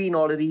lot between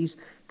all of these.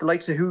 The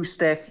likes of Who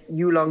Steph,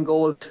 Yulon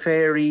Gold,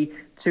 Fairy,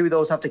 2 of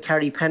those have to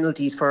carry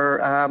penalties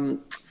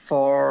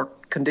for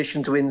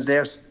conditions wins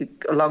there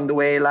along the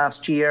way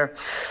last year.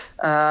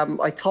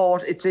 I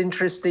thought it's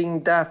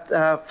interesting that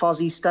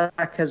Fozzie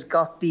Stack has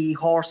got the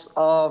horse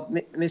of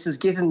Mrs.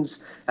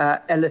 Gittins,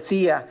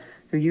 Elethea,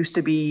 who used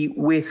to be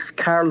with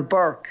Carl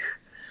Burke.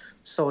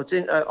 So it's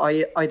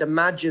I'd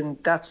imagine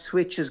that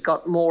switch has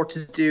got more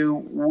to do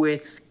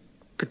with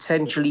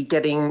potentially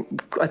getting.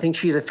 I think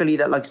she's a filly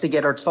that likes to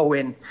get her toe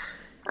in.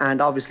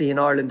 And obviously in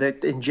Ireland,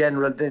 in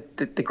general,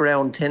 the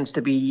ground tends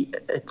to be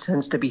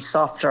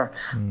softer.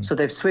 So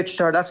they've switched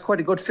her. That's quite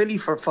a good filly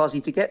for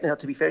Fozzie to get now,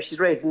 to be fair. She's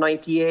rated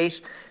 98.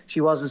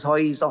 She was as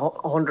high as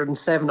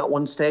 107 at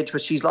one stage,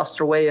 but she's lost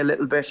her way a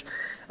little bit.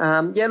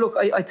 Look,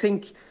 I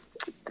think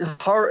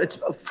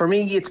for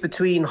me, it's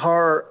between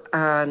her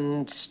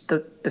and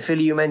the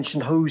filly you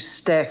mentioned, Who's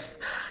Steph.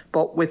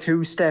 But with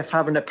Who's Steph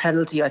having a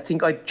penalty, I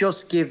think I'd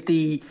just give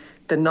the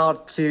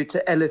nod to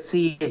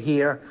Elethea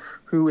here,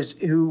 who is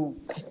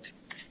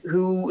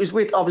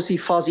with obviously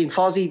Fozzie, and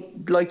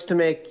Fozzie likes to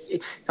make.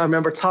 I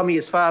remember Tommy,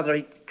 his father,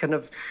 he kind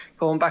of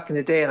going back in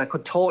the day, and I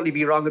could totally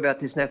be wrong about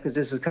this now because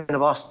this is kind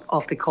of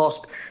off the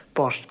cusp.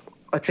 But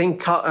I think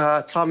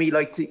Tommy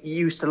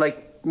used to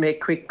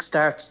make quick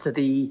starts to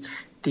the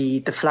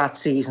flat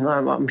season.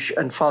 I'm sure,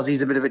 and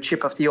Fozzie's a bit of a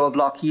chip off the old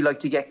block. He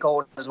liked to get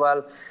going as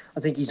well. I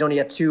think he's only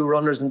had 2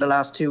 runners in the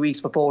last 2 weeks,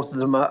 but both of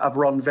them have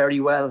run very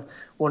well.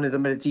 One of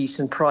them at a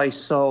decent price.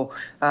 So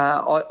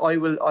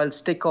I'll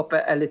stick up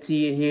at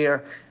Elethea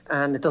here,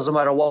 and it doesn't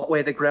matter what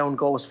way the ground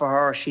goes for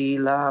her.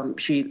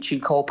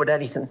 She'll cope with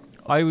anything.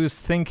 I was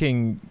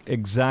thinking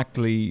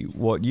exactly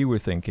what you were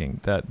thinking,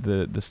 that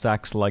the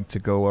Stacks like to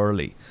go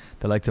early.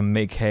 They like to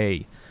make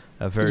hay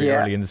very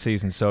early in the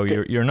season. So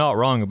you're not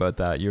wrong about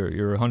that. You're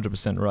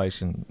 100%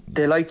 right. And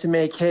they like to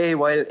make hay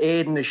while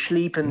Aidan is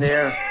sleeping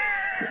there.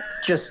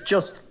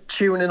 just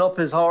tuning up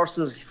his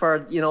horses for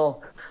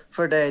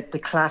the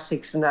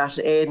classics and that.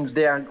 Aidan's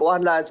there and go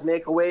on lads,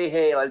 make away,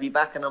 hey, I'll be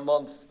back in a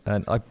month.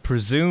 And I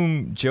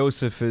presume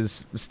Joseph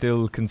is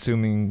still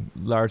consuming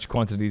large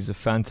quantities of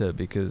Fanta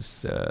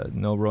because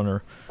no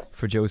runner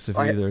for Joseph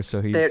either.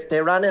 So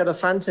they ran out of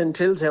Fanta in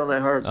Pilltown, I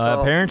heard. So.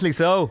 Apparently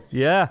so,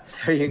 yeah.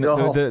 There you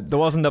go. There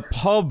wasn't a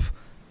pub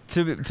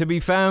to be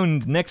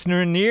found next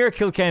near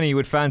Kilkenny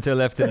with Fanta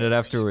left in it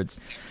afterwards.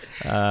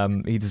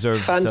 He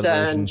deserves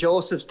Fanta and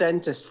Joseph's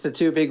Dentist, the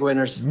 2 big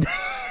winners.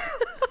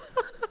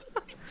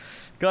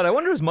 God, I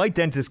wonder is my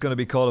dentist going to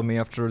be calling me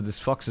after this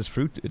Fox's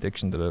fruit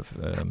addiction that I've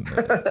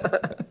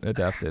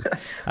adapted.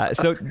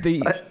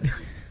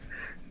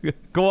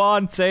 Go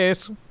on, say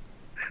it.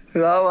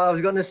 Well, I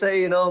was going to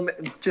say,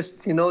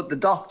 the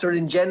doctor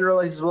in general,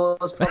 I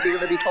suppose, probably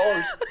going to be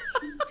called.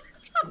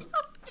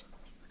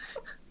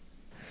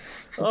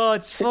 Oh,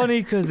 it's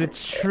funny because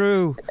it's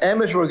true.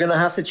 Emmett, we're going to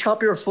have to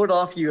chop your foot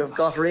off. You have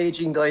got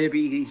raging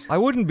diabetes. I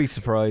wouldn't be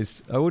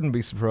surprised. Why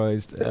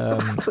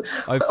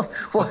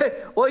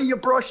are you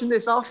brushing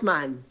this off,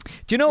 man?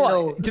 Do you know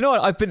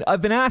what?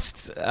 I've been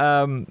asked.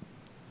 I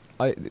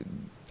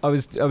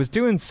was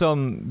doing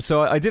some.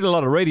 So I did a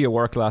lot of radio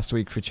work last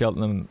week for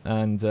Cheltenham,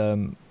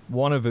 and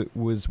one of it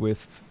was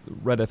with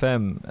Red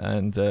FM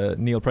and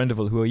Neil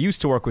Prendeville, who I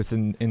used to work with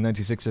in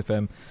 96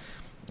 FM.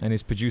 And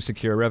his producer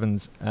Ciara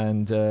Evans,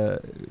 and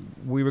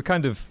we were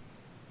kind of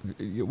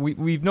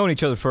we've known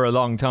each other for a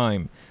long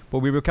time, but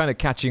we were kind of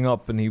catching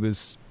up, and he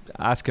was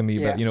asking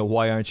me about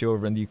why aren't you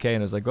over in the UK, and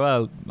I was like,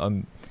 well,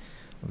 I've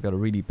got a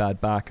really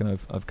bad back, and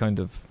I've kind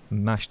of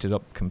mashed it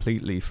up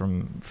completely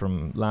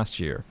from last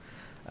year,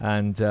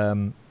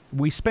 and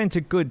we spent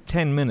a good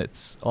 10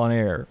 minutes on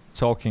air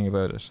talking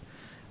about it.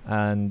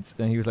 And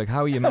he was like,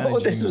 "How are you managing?" Oh,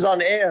 this was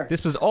on air.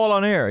 This was all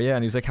on air, yeah.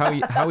 And he was like,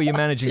 "How are you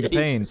managing the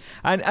pain?"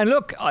 And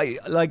look,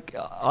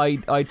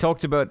 I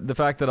talked about the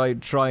fact that I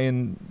try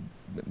and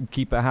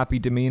keep a happy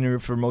demeanor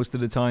for most of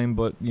the time,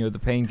 but the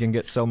pain can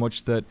get so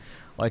much that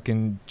I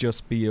can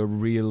just be a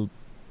real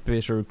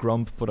bitter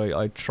grump. But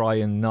I try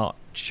and not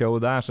show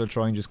that. I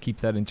try and just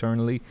keep that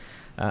internally.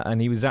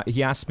 And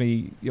he asked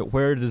me,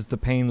 where does the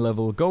pain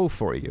level go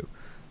for you?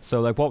 So,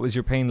 like, what was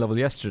your pain level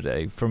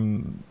yesterday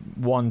from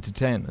 1 to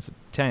 10? I said,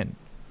 10.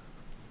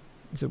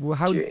 He said, well,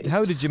 how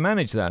did you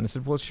manage that? And I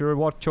said, well, sure,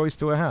 what choice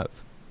do I have?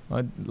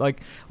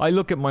 I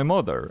look at my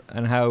mother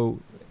and how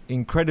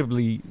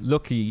incredibly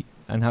lucky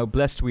and how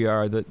blessed we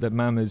are that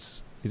Mam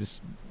is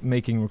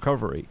making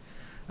recovery.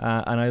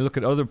 And I look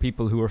at other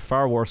people who are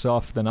far worse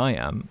off than I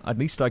am. At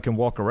least I can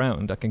walk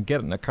around. I can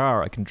get in a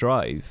car. I can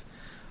drive.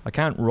 I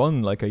can't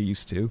run like I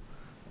used to.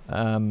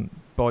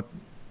 But...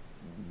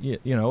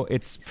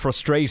 it's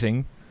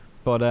frustrating,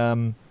 but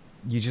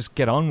you just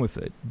get on with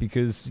it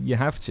because you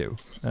have to,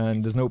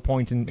 and there's no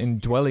point in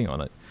dwelling on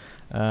it.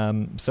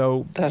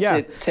 So that's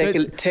it.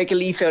 Take a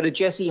leaf out of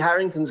Jesse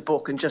Harrington's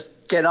book and just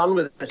get on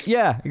with it.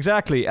 Yeah,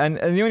 exactly. And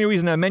the only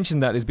reason I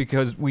mentioned that is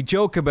because we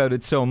joke about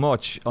it so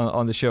much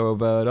on the show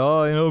about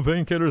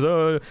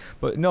painkillers.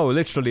 But no,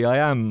 literally, I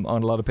am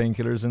on a lot of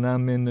painkillers and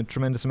I'm in a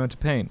tremendous amount of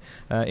pain,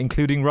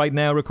 including right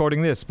now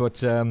recording this.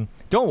 But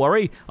don't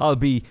worry, I'll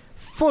be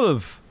full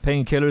of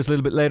painkillers a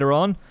little bit later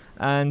on,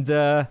 and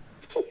I'll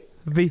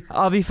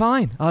be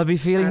fine. I'll be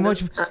feeling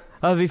much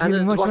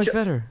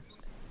better.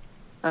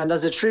 And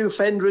as a true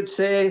friend would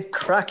say,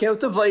 crack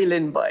out the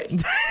violin, boy.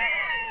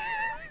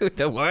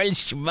 The world's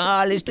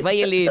smallest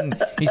violin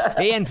is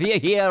playing for you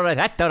here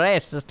at the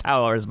Races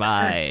Towers,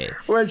 boy.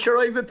 Well, sure,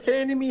 I've a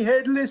pain in me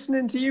head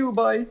listening to you,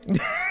 boy.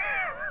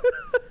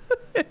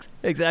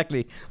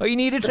 Exactly. Oh, you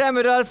need a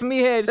tramadol for me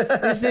head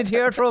listening to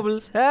your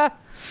troubles, huh?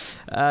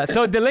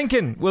 So the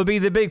Lincoln will be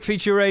the big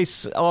feature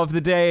race of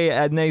the day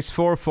at Naas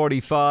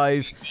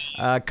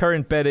 4:45.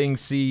 Current betting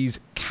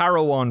sees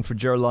Carawan for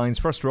Ger Lyons.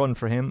 First run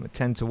for him,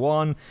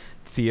 10-1.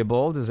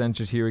 Theobald has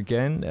entered here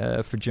again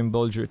for Jim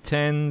Bulger at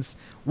 10s.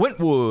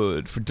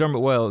 Wentwood for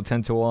Dermot Well,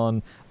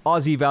 10-1.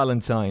 Ozzie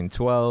Valentine,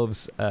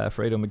 12s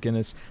for Ado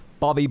McGuinness.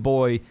 Bobby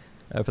Boy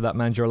for that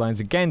man, Ger Lyons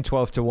again,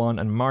 12-1,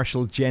 and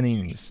Marshall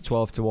Jennings,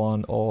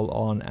 12-1, all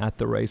on At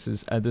The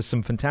Races. There's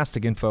some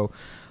fantastic info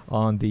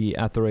on the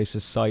At The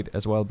Races site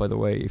as well, by the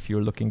way, if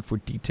you're looking for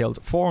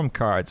detailed form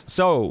cards.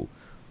 So,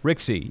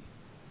 Rixie,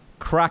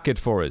 crack it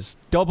for us.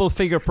 Double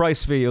figure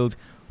price field.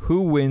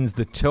 Who wins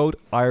the Tote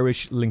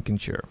Irish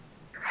Lincolnshire?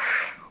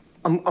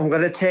 I'm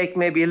going to take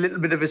maybe a little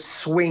bit of a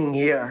swing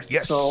here.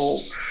 Yes. So,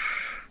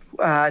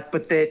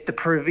 but the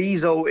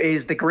proviso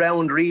is the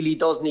ground really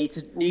does need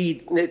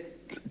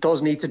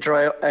to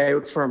dry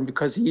out for him,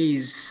 because he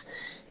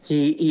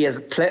has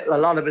a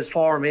lot of his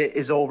form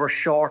is over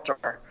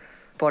shorter.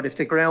 But if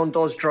the ground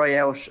does dry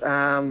out,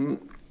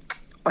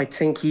 I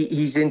think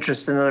he's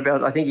interested in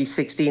about, I think he's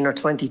 16 or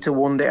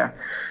 20-1 there.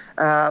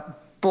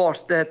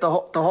 But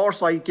the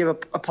horse I give a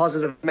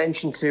positive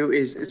mention to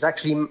is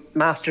actually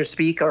Master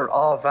Speaker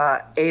of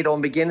Ado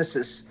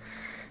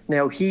McGuinness's.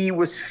 Now, he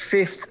was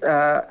fifth,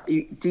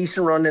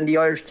 decent run in the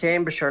Irish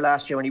Cambridgeshire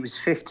last year when he was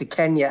fifth to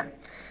Kenya.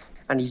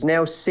 And he's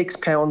now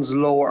 £6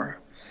 lower.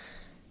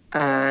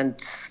 And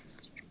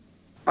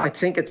I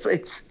think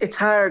it's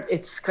hard.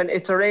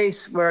 It's a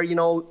race where,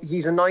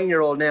 he's a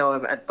 9-year-old now,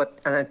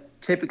 but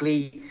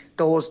typically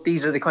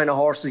these are the kind of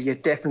horses you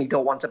definitely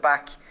don't want to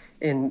back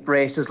in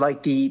races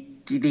like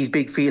these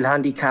big field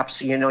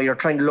handicaps. You're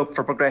trying to look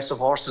for progressive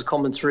horses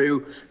coming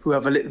through who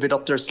have a little bit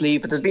up their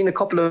sleeve. But there's been a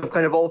couple of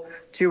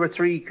 2 or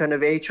 3 kind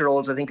of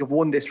 8-year-olds I think have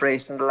won this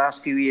race in the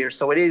last few years.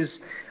 So it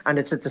is, and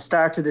it's at the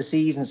start of the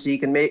season, so you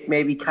can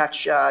maybe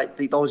catch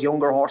those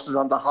younger horses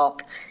on the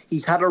hop.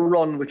 He's had a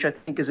run which I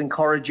think is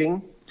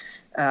encouraging.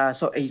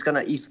 So he's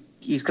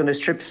he's going to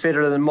strip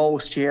fitter than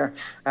most here.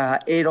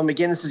 Aidan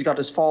McGuinness has got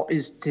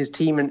his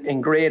team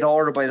in great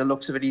order by the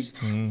looks of it.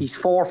 He's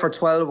 4 for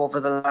 12 over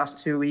the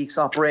last 2 weeks,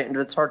 operating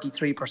at a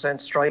 33%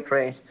 strike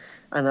rate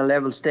and a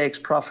level stakes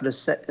profit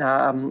is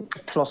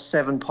plus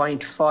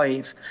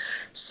 7.5.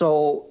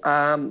 So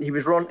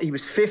he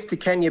was fifth to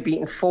Kenya,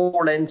 beating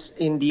 4 lengths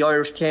in the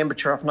Irish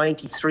Cambridgeshire of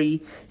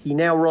 93. He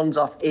now runs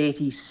off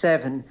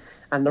 87.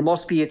 And there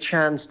must be a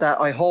chance that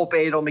I hope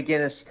Aidan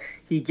McGuinness,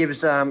 he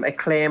gives a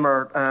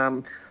claimer.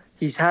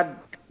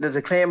 There's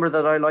a claimer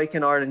that I like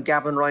in Ireland.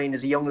 Gavin Ryan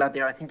is a young lad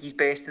there. I think he's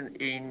based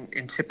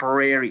in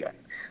Tipperary.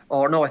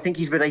 Or no, I think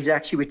he's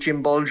actually with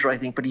Jim Bulger, I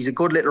think. But he's a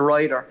good little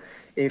rider.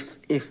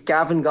 If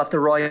Gavin got the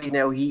ride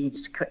now, he'd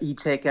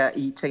take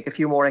a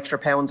few more extra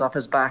pounds off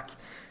his back.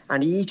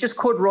 And he just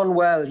could run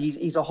well.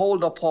 He's a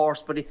hold-up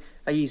horse, but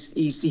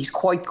he's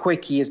quite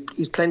quick. He's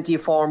plenty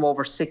of form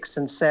over 6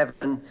 and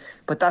 7.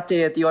 But that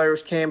day at the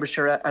Irish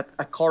Cambridgeshire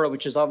at Curra,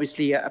 which is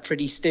obviously a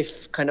pretty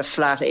stiff kind of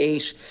flat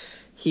 8,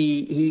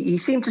 he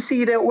seemed to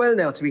see it out well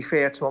now, to be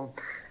fair to him.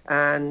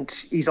 And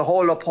he's a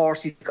hold-up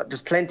horse.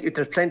 There's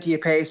plenty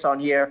of pace on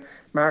here.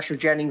 Marshall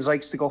Jennings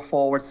likes to go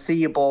forward.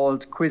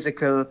 Theobald,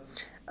 Quizzical, is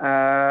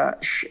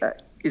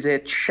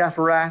it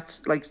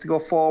Shatterat likes to go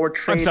forward.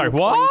 I'm sorry,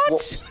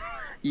 what?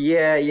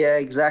 Yeah,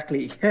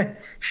 exactly.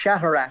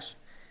 Shatterat,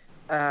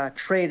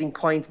 Trading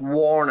Point,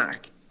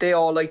 Warnock. They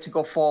all like to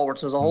go forward.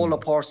 So there's a whole lot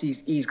of horse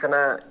he's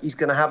gonna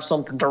have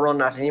something to run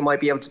at, and he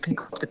might be able to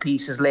pick up the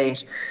pieces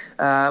late.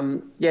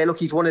 Look,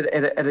 he's won it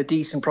at a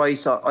decent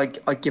price.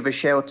 I'd give a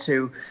shout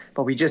to,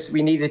 but we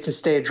needed to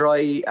stay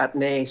dry at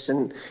Naas,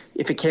 and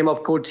if it came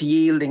up good to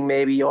yielding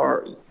maybe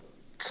or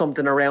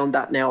something around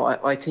that now,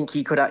 I think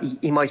he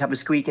might have a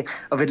squeak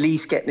of at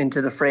least getting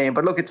into the frame.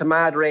 But look, it's a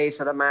mad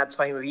race at a mad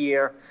time of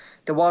year.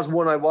 There was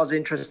one I was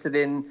interested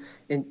in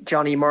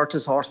Johnny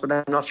Murtagh's horse, but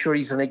I'm not sure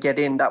he's going to get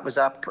in. That was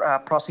a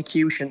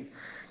Prosecution.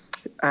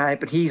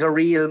 But he's a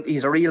real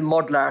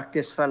mudlark,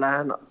 this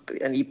fella,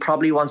 and he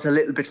probably wants a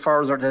little bit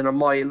further than a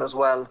mile as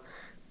well.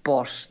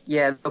 But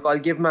yeah, look, I'll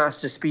give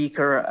Master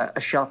Speaker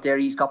a shot there.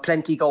 He's got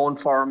plenty going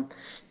for him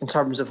in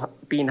terms of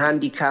being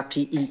handicapped.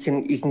 He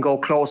can go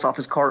close off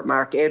his current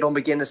mark. Aidan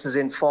McGuinness is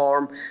in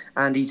form,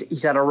 and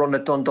he's had a run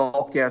at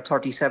Dundalk there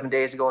 37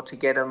 days ago to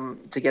get him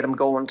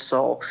going.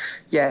 So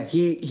yeah,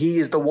 he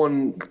is the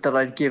one that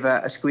I'd give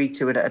a squeak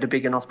to at a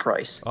big enough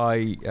price.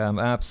 I am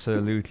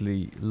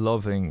absolutely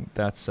loving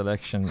that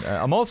selection.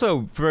 I'm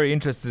also very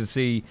interested to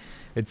see.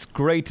 It's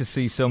great to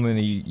see so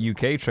many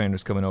UK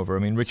trainers coming over. I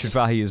mean, Richard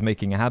Fahey is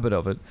making a habit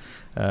of it,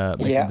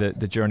 making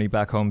the journey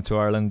back home to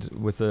Ireland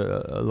with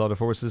a lot of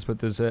horses, but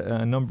there's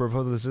a number of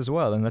others as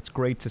well, and that's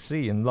great to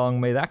see, and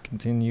long may that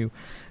continue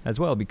as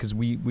well, because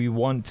we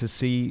want to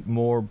see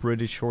more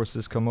British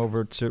horses come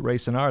over to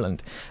race in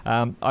Ireland.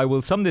 I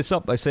will sum this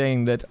up by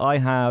saying that I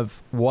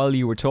have, while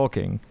you were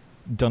talking,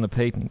 done a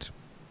patent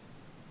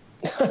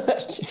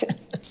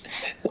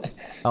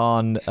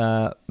on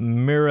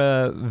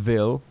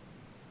Miraville,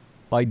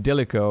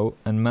 Idyllico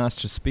and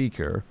Master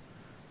Speaker,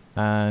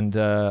 and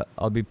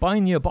I'll be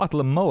buying you a bottle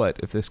of Moet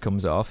if this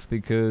comes off,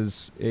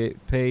 because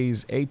it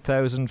pays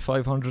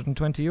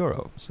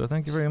 €8,520. So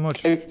thank you very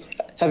much.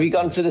 Have you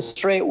gone for the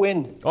straight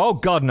win? Oh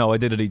God, no! I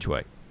did it each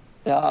way.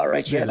 All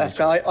right, yeah, that's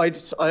good.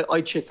 I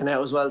chicken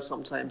out as well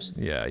sometimes.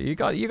 Yeah, you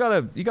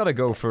gotta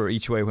go for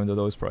each way when they're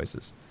those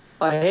prices.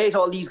 I hate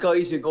all these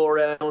guys who go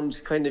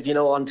around kind of,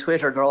 on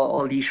Twitter, they're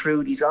all these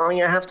shrewdies. Oh,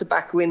 you have to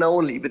back win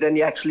only, but then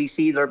you actually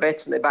see their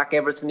bets and they back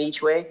everything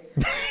each way.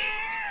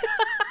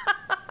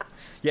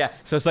 Yeah,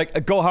 so it's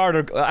like go hard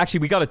or... Actually,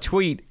 we got a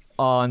tweet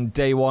on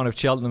day one of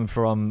Cheltenham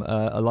from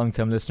a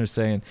long-time listener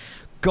saying,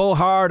 go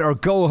hard or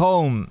go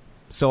home.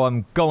 So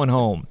I'm going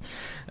home.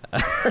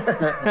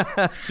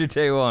 After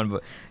day one.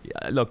 But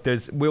yeah, look,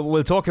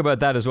 we'll talk about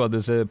that as well.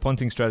 There's a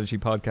punting strategy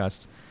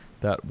podcast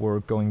that we're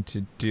going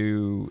to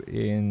do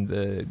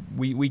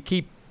we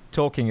keep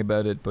talking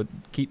about it, but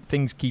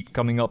things keep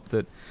coming up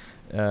that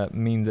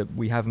mean that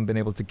we haven't been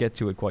able to get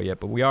to it quite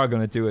yet, but we are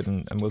going to do it,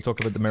 and we'll talk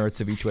about the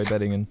merits of each way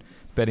betting and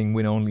betting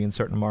win only in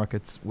certain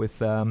markets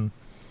with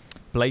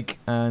Blake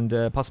and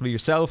possibly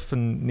yourself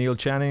and Neil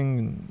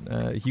Channing.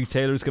 Hugh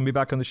Taylor's going to be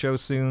back on the show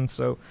soon,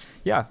 so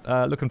yeah,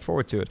 looking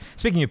forward to it.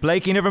 Speaking of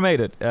Blake, he never made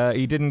it.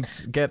 He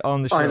didn't get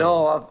on the show. I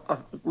know.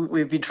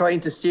 We've been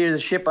trying to steer the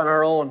ship on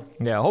our own.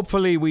 Yeah,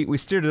 hopefully we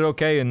steered it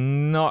okay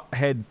and not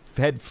head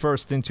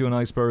first into an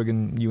iceberg,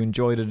 and you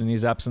enjoyed it in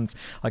his absence.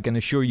 I can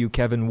assure you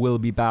Kevin will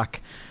be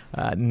back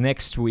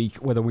next week,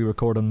 whether we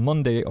record on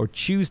Monday or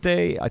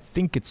Tuesday. I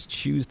think it's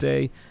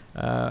Tuesday. He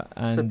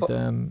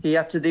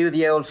had to do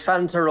the old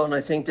Fanta run,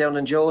 I think, down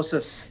in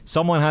Joseph's.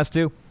 Someone has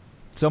to.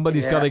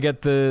 Somebody's got to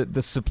get the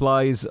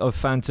supplies of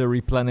Fanta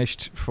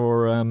replenished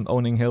for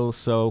Owning Hill.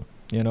 So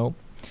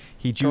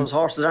Those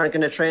horses aren't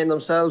going to train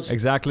themselves.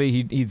 Exactly.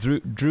 He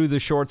drew the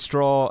short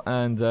straw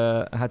and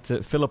had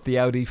to fill up the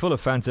Audi full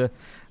of Fanta,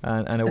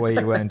 and away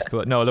he went.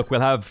 But no, look,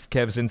 we'll have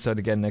Kev's Insight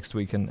again next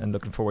week, and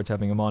looking forward to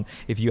having him on.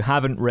 If you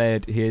haven't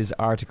read his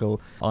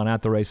article on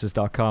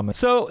attheraces.com.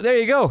 So there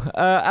you go,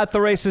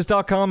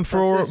 attheraces.com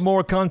for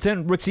more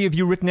content. Rixie, have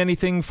you written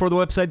anything for the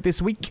website this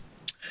week?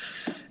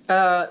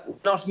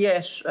 Not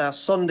yet.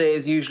 Sunday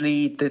is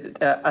usually,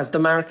 as the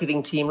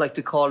marketing team like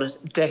to call it,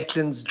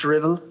 Declan's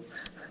drivel.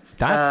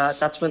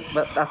 That's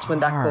when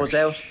that goes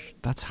out.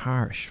 That's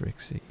harsh,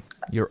 Rixie.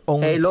 Your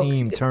own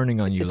team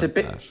turning on you like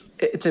that.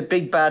 It's a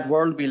big bad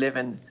world we live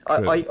in.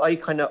 I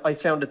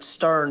found it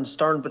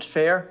stern but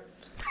fair.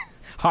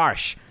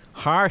 Harsh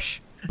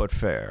but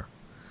fair.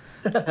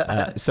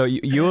 So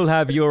you'll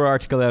have your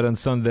article out on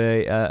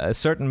Sunday. A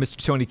certain Mr.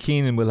 Tony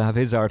Keenan will have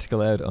his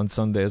article out on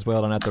Sunday as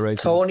well on At the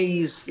Races.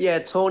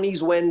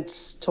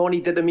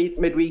 Tony did a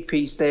midweek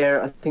piece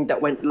there. I think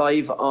that went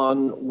live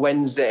on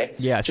Wednesday.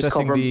 Yeah, just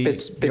covering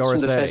bits from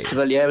the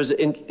festival. Yeah, it was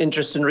an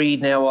interesting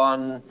read now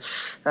on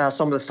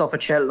some of the stuff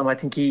at Cheltenham. I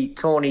think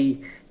Tony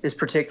is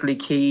particularly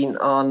keen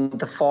on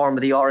the form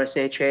of the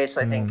RSA chase,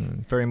 I think.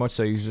 Very much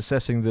so. He's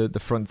assessing the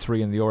front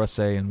three in the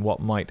RSA and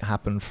what might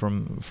happen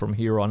from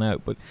here on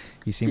out, but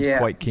he seems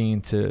quite keen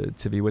to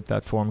be with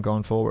that form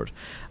going forward.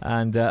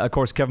 And of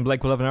course, Kevin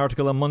Blake will have an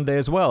article on Monday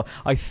as well.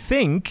 I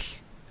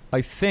think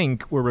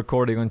we're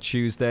recording on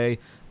Tuesday,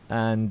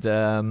 and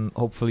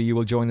hopefully you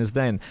will join us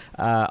then.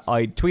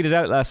 I tweeted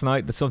out last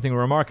night that something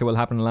remarkable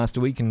happened last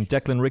week, and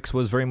Declan Rix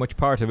was very much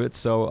part of it,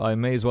 so I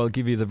may as well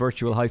give you the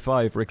virtual high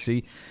five,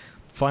 Rixie.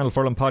 Final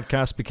Furlong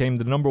podcast became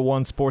the number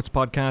one sports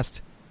podcast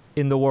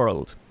in the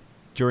world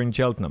during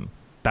Cheltenham.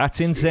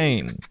 That's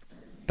insane.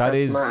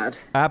 That's mad.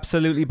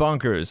 Absolutely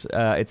bonkers.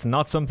 It's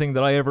not something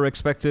that I ever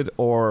expected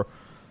or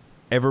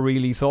ever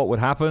really thought would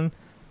happen.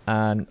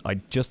 And I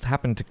just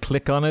happened to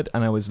click on it,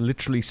 and I was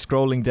literally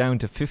scrolling down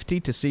to 50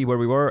 to see where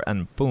we were,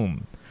 and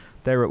boom,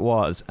 there it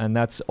was. And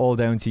that's all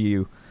down to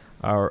you,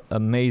 our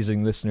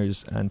amazing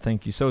listeners. And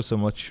thank you so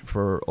much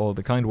for all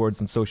the kind words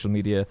on social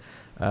media.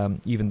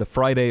 Even the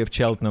Friday of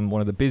Cheltenham, one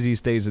of the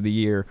busiest days of the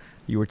year,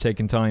 you were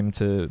taking time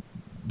to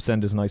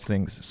send us nice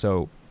things.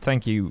 So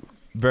thank you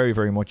very,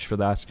 very much for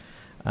that.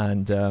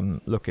 And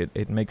look,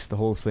 it makes the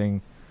whole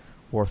thing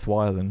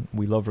worthwhile, and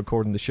we love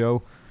recording the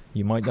show.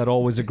 You might not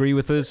always agree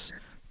with us.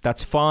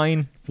 That's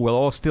fine. We'll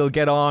all still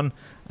get on.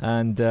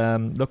 And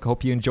look, I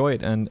hope you enjoy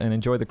it and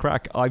enjoy the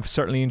crack. I've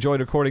certainly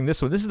enjoyed recording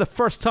this one. This is the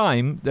first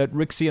time that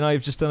Rixie and I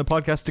have just done a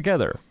podcast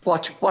together.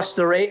 Watch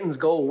the ratings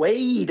go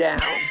way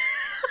down.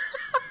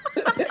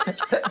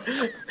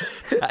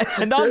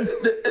 And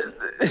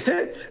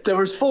there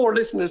was 4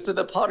 listeners to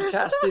the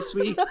podcast this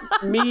week.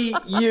 Me,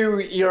 you,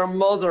 your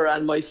mother,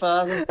 and my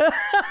father.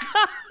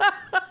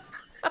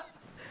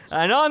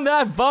 And on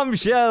that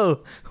bombshell,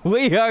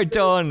 we are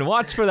done.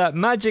 Watch for that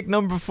magic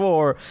number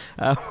 4.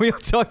 We'll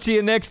talk to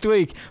you next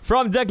week.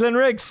 From Declan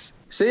Rix.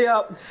 See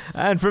ya.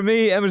 And for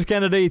me, Emmett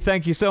Kennedy,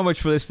 thank you so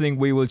much for listening.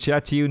 We will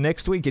chat to you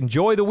next week.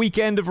 Enjoy the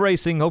weekend of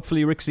racing.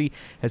 Hopefully Rixie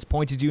has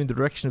pointed you in the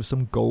direction of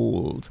some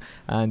gold.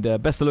 And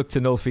best of luck to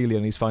Noel Feely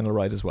on his final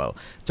ride as well.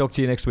 Talk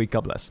to you next week.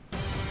 God bless.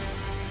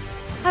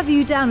 Have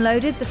you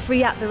downloaded the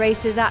free At The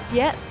Races app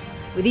yet?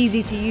 With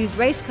easy-to-use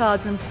race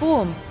cards and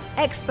form,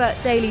 expert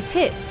daily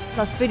tips,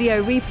 plus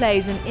video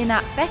replays and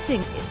in-app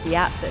betting, it's the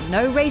app that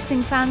no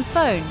racing fan's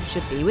phone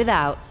should be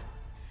without.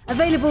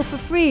 Available for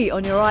free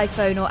on your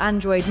iPhone or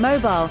Android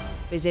mobile.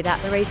 Visit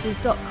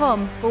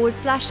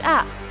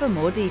attheraces.com/app for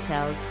more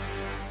details.